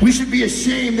 We should be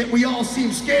ashamed that we all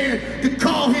seem scared to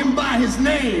call him by his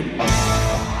name.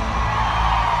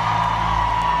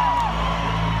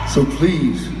 So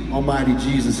please, Almighty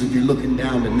Jesus, if you're looking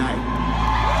down tonight,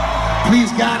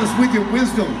 please guide us with your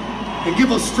wisdom and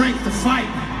give us strength to fight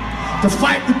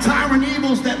the tyrant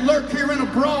evils that lurk here and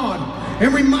abroad,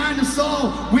 and remind us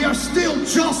all we are still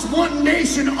just one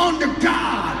nation under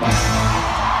God.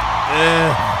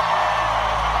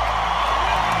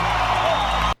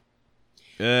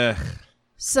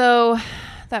 So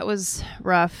that was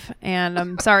rough, and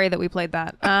I'm sorry that we played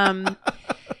that.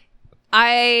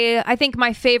 I think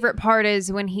my favorite part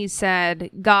is when he said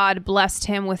God blessed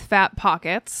him with fat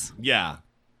pockets. Yeah.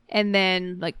 And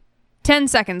then, like, 10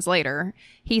 seconds later,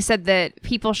 he said that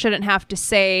people shouldn't have to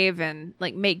save and,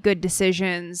 like, make good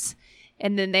decisions,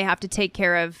 and then they have to take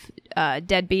care of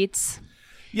deadbeats.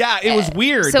 Yeah, it was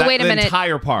weird. So wait a minute.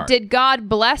 Entire part. Did God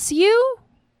bless you,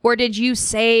 or did you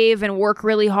save and work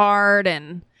really hard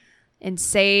and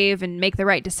save and make the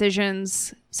right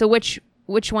decisions? So which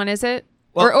one is it?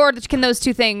 Well, or can those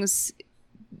two things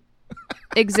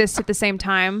exist at the same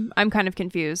time? I'm kind of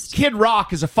confused. Kid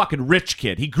Rock is a fucking rich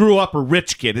kid. He grew up a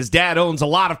rich kid. His dad owns a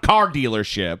lot of car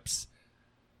dealerships.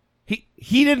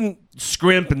 He didn't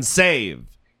scrimp and save.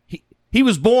 He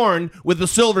was born with a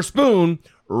silver spoon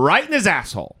right in his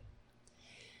asshole.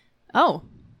 Oh.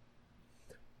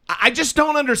 I just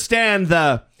don't understand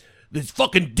these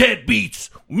fucking deadbeats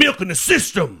milking the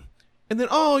system. And then,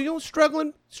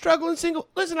 struggling single.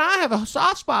 Listen, I have a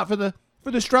soft spot for the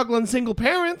struggling single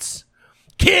parents.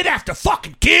 Kid after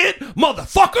fucking kid,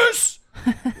 motherfuckers.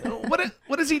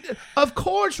 What is he? Of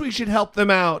course we should help them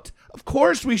out. Of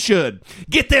course we should.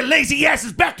 Get their lazy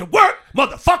asses back to work,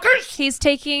 motherfuckers. He's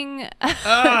taking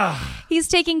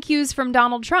cues from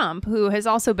Donald Trump, who has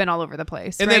also been all over the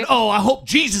place. And right? then, I hope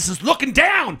Jesus is looking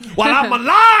down while I'm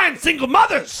maligned single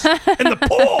mothers and the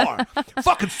poor.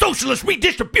 Fucking socialist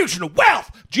redistribution of wealth.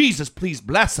 Jesus, please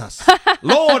bless us.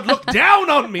 Lord, look down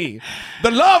on me.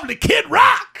 The lovely Kid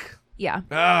Rock. Yeah.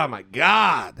 Oh, my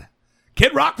God.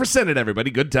 Kid Rock for Senate,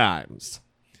 everybody. Good times.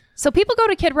 So people go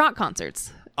to Kid Rock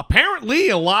concerts. Apparently,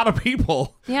 a lot of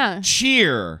people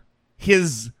cheer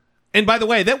his... And by the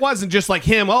way, that wasn't just like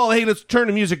him, hey, let's turn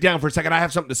the music down for a second. I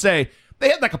have something to say. They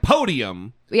had like a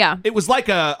podium. Yeah. It was like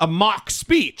a mock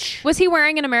speech. Was he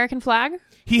wearing an American flag?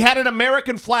 He had an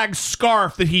American flag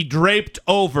scarf that he draped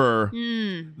over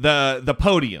the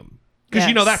podium.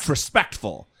 Because, that's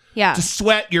respectful. Yeah. To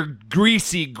sweat your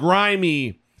greasy,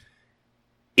 grimy,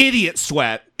 idiot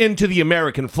sweat into the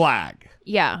American flag.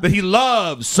 Yeah. That he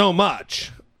loves so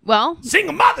much. Well.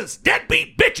 Single mothers,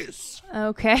 deadbeat bitches.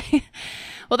 Okay.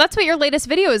 Well, that's what your latest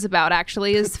video is about,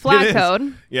 actually, is flag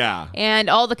code. Yeah. And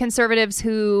all the conservatives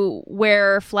who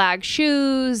wear flag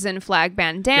shoes and flag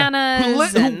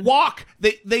bandanas. Who walk,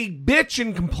 they bitch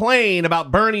and complain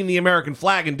about burning the American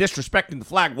flag and disrespecting the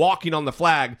flag, walking on the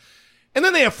flag. And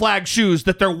then they have flag shoes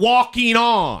that they're walking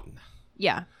on.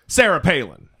 Yeah. Sarah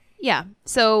Palin. Yeah.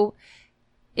 So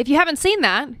if you haven't seen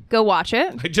that, go watch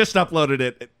it. I just uploaded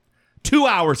it 2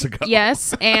 hours ago.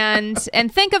 Yes. And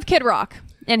think of Kid Rock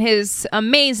and his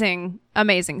amazing,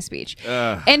 amazing speech.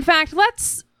 In fact,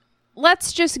 let's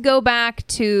just go back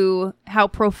to how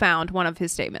profound one of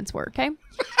his statements were, okay?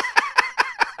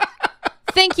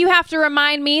 Think you have to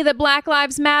remind me that Black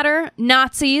Lives Matter,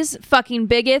 Nazis, fucking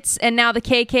bigots, and now the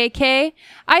KKK?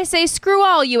 I say screw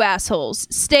all you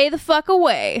assholes. Stay the fuck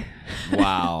away.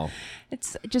 Wow.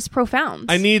 It's just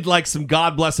profound. I need like some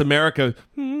God Bless America.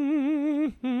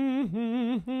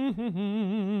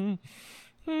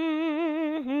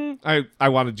 I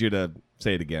wanted you to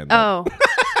say it again. Oh.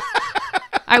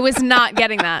 I was not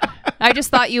getting that. I just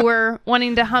thought you were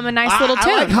wanting to hum a nice little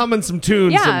tune. I like humming some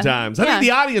tunes sometimes. I think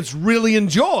the audience really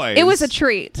enjoys. It was a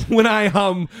treat. When I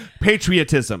hum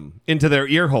patriotism into their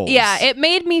ear holes. Yeah, it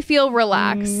made me feel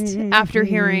relaxed after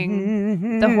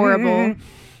hearing the horrible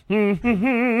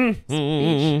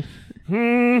speech.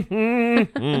 You're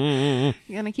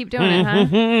gonna keep doing it, huh?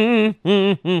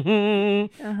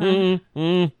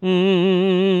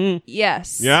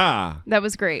 Yes. Yeah. That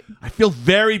was great. I feel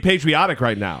very patriotic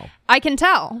right now. I can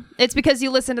tell. It's because you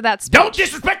listen to that speech. Don't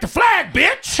disrespect the flag,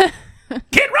 bitch!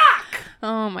 Kid Rock!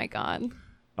 Oh my God.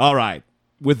 All right.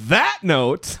 With that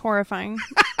note... It's horrifying.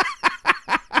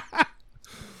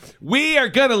 We are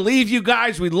going to leave you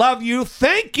guys. We love you.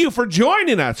 Thank you for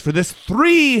joining us for this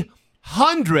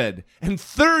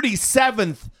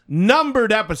 337th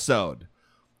numbered episode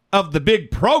of the big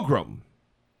program.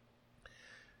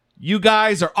 You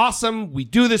guys are awesome. We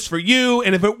do this for you.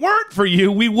 And if it weren't for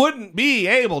you, we wouldn't be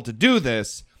able to do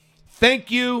this.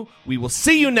 Thank you. We will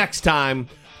see you next time.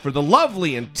 For the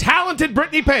lovely and talented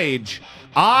Brittany Page,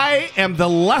 I am the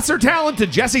lesser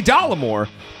talented Jesse Dollamore,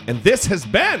 and this has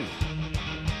been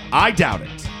I Doubt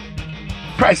It.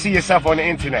 Try to see yourself on the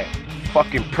internet.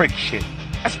 Fucking prick shit.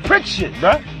 That's prick shit,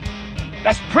 bruh.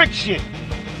 That's prick shit.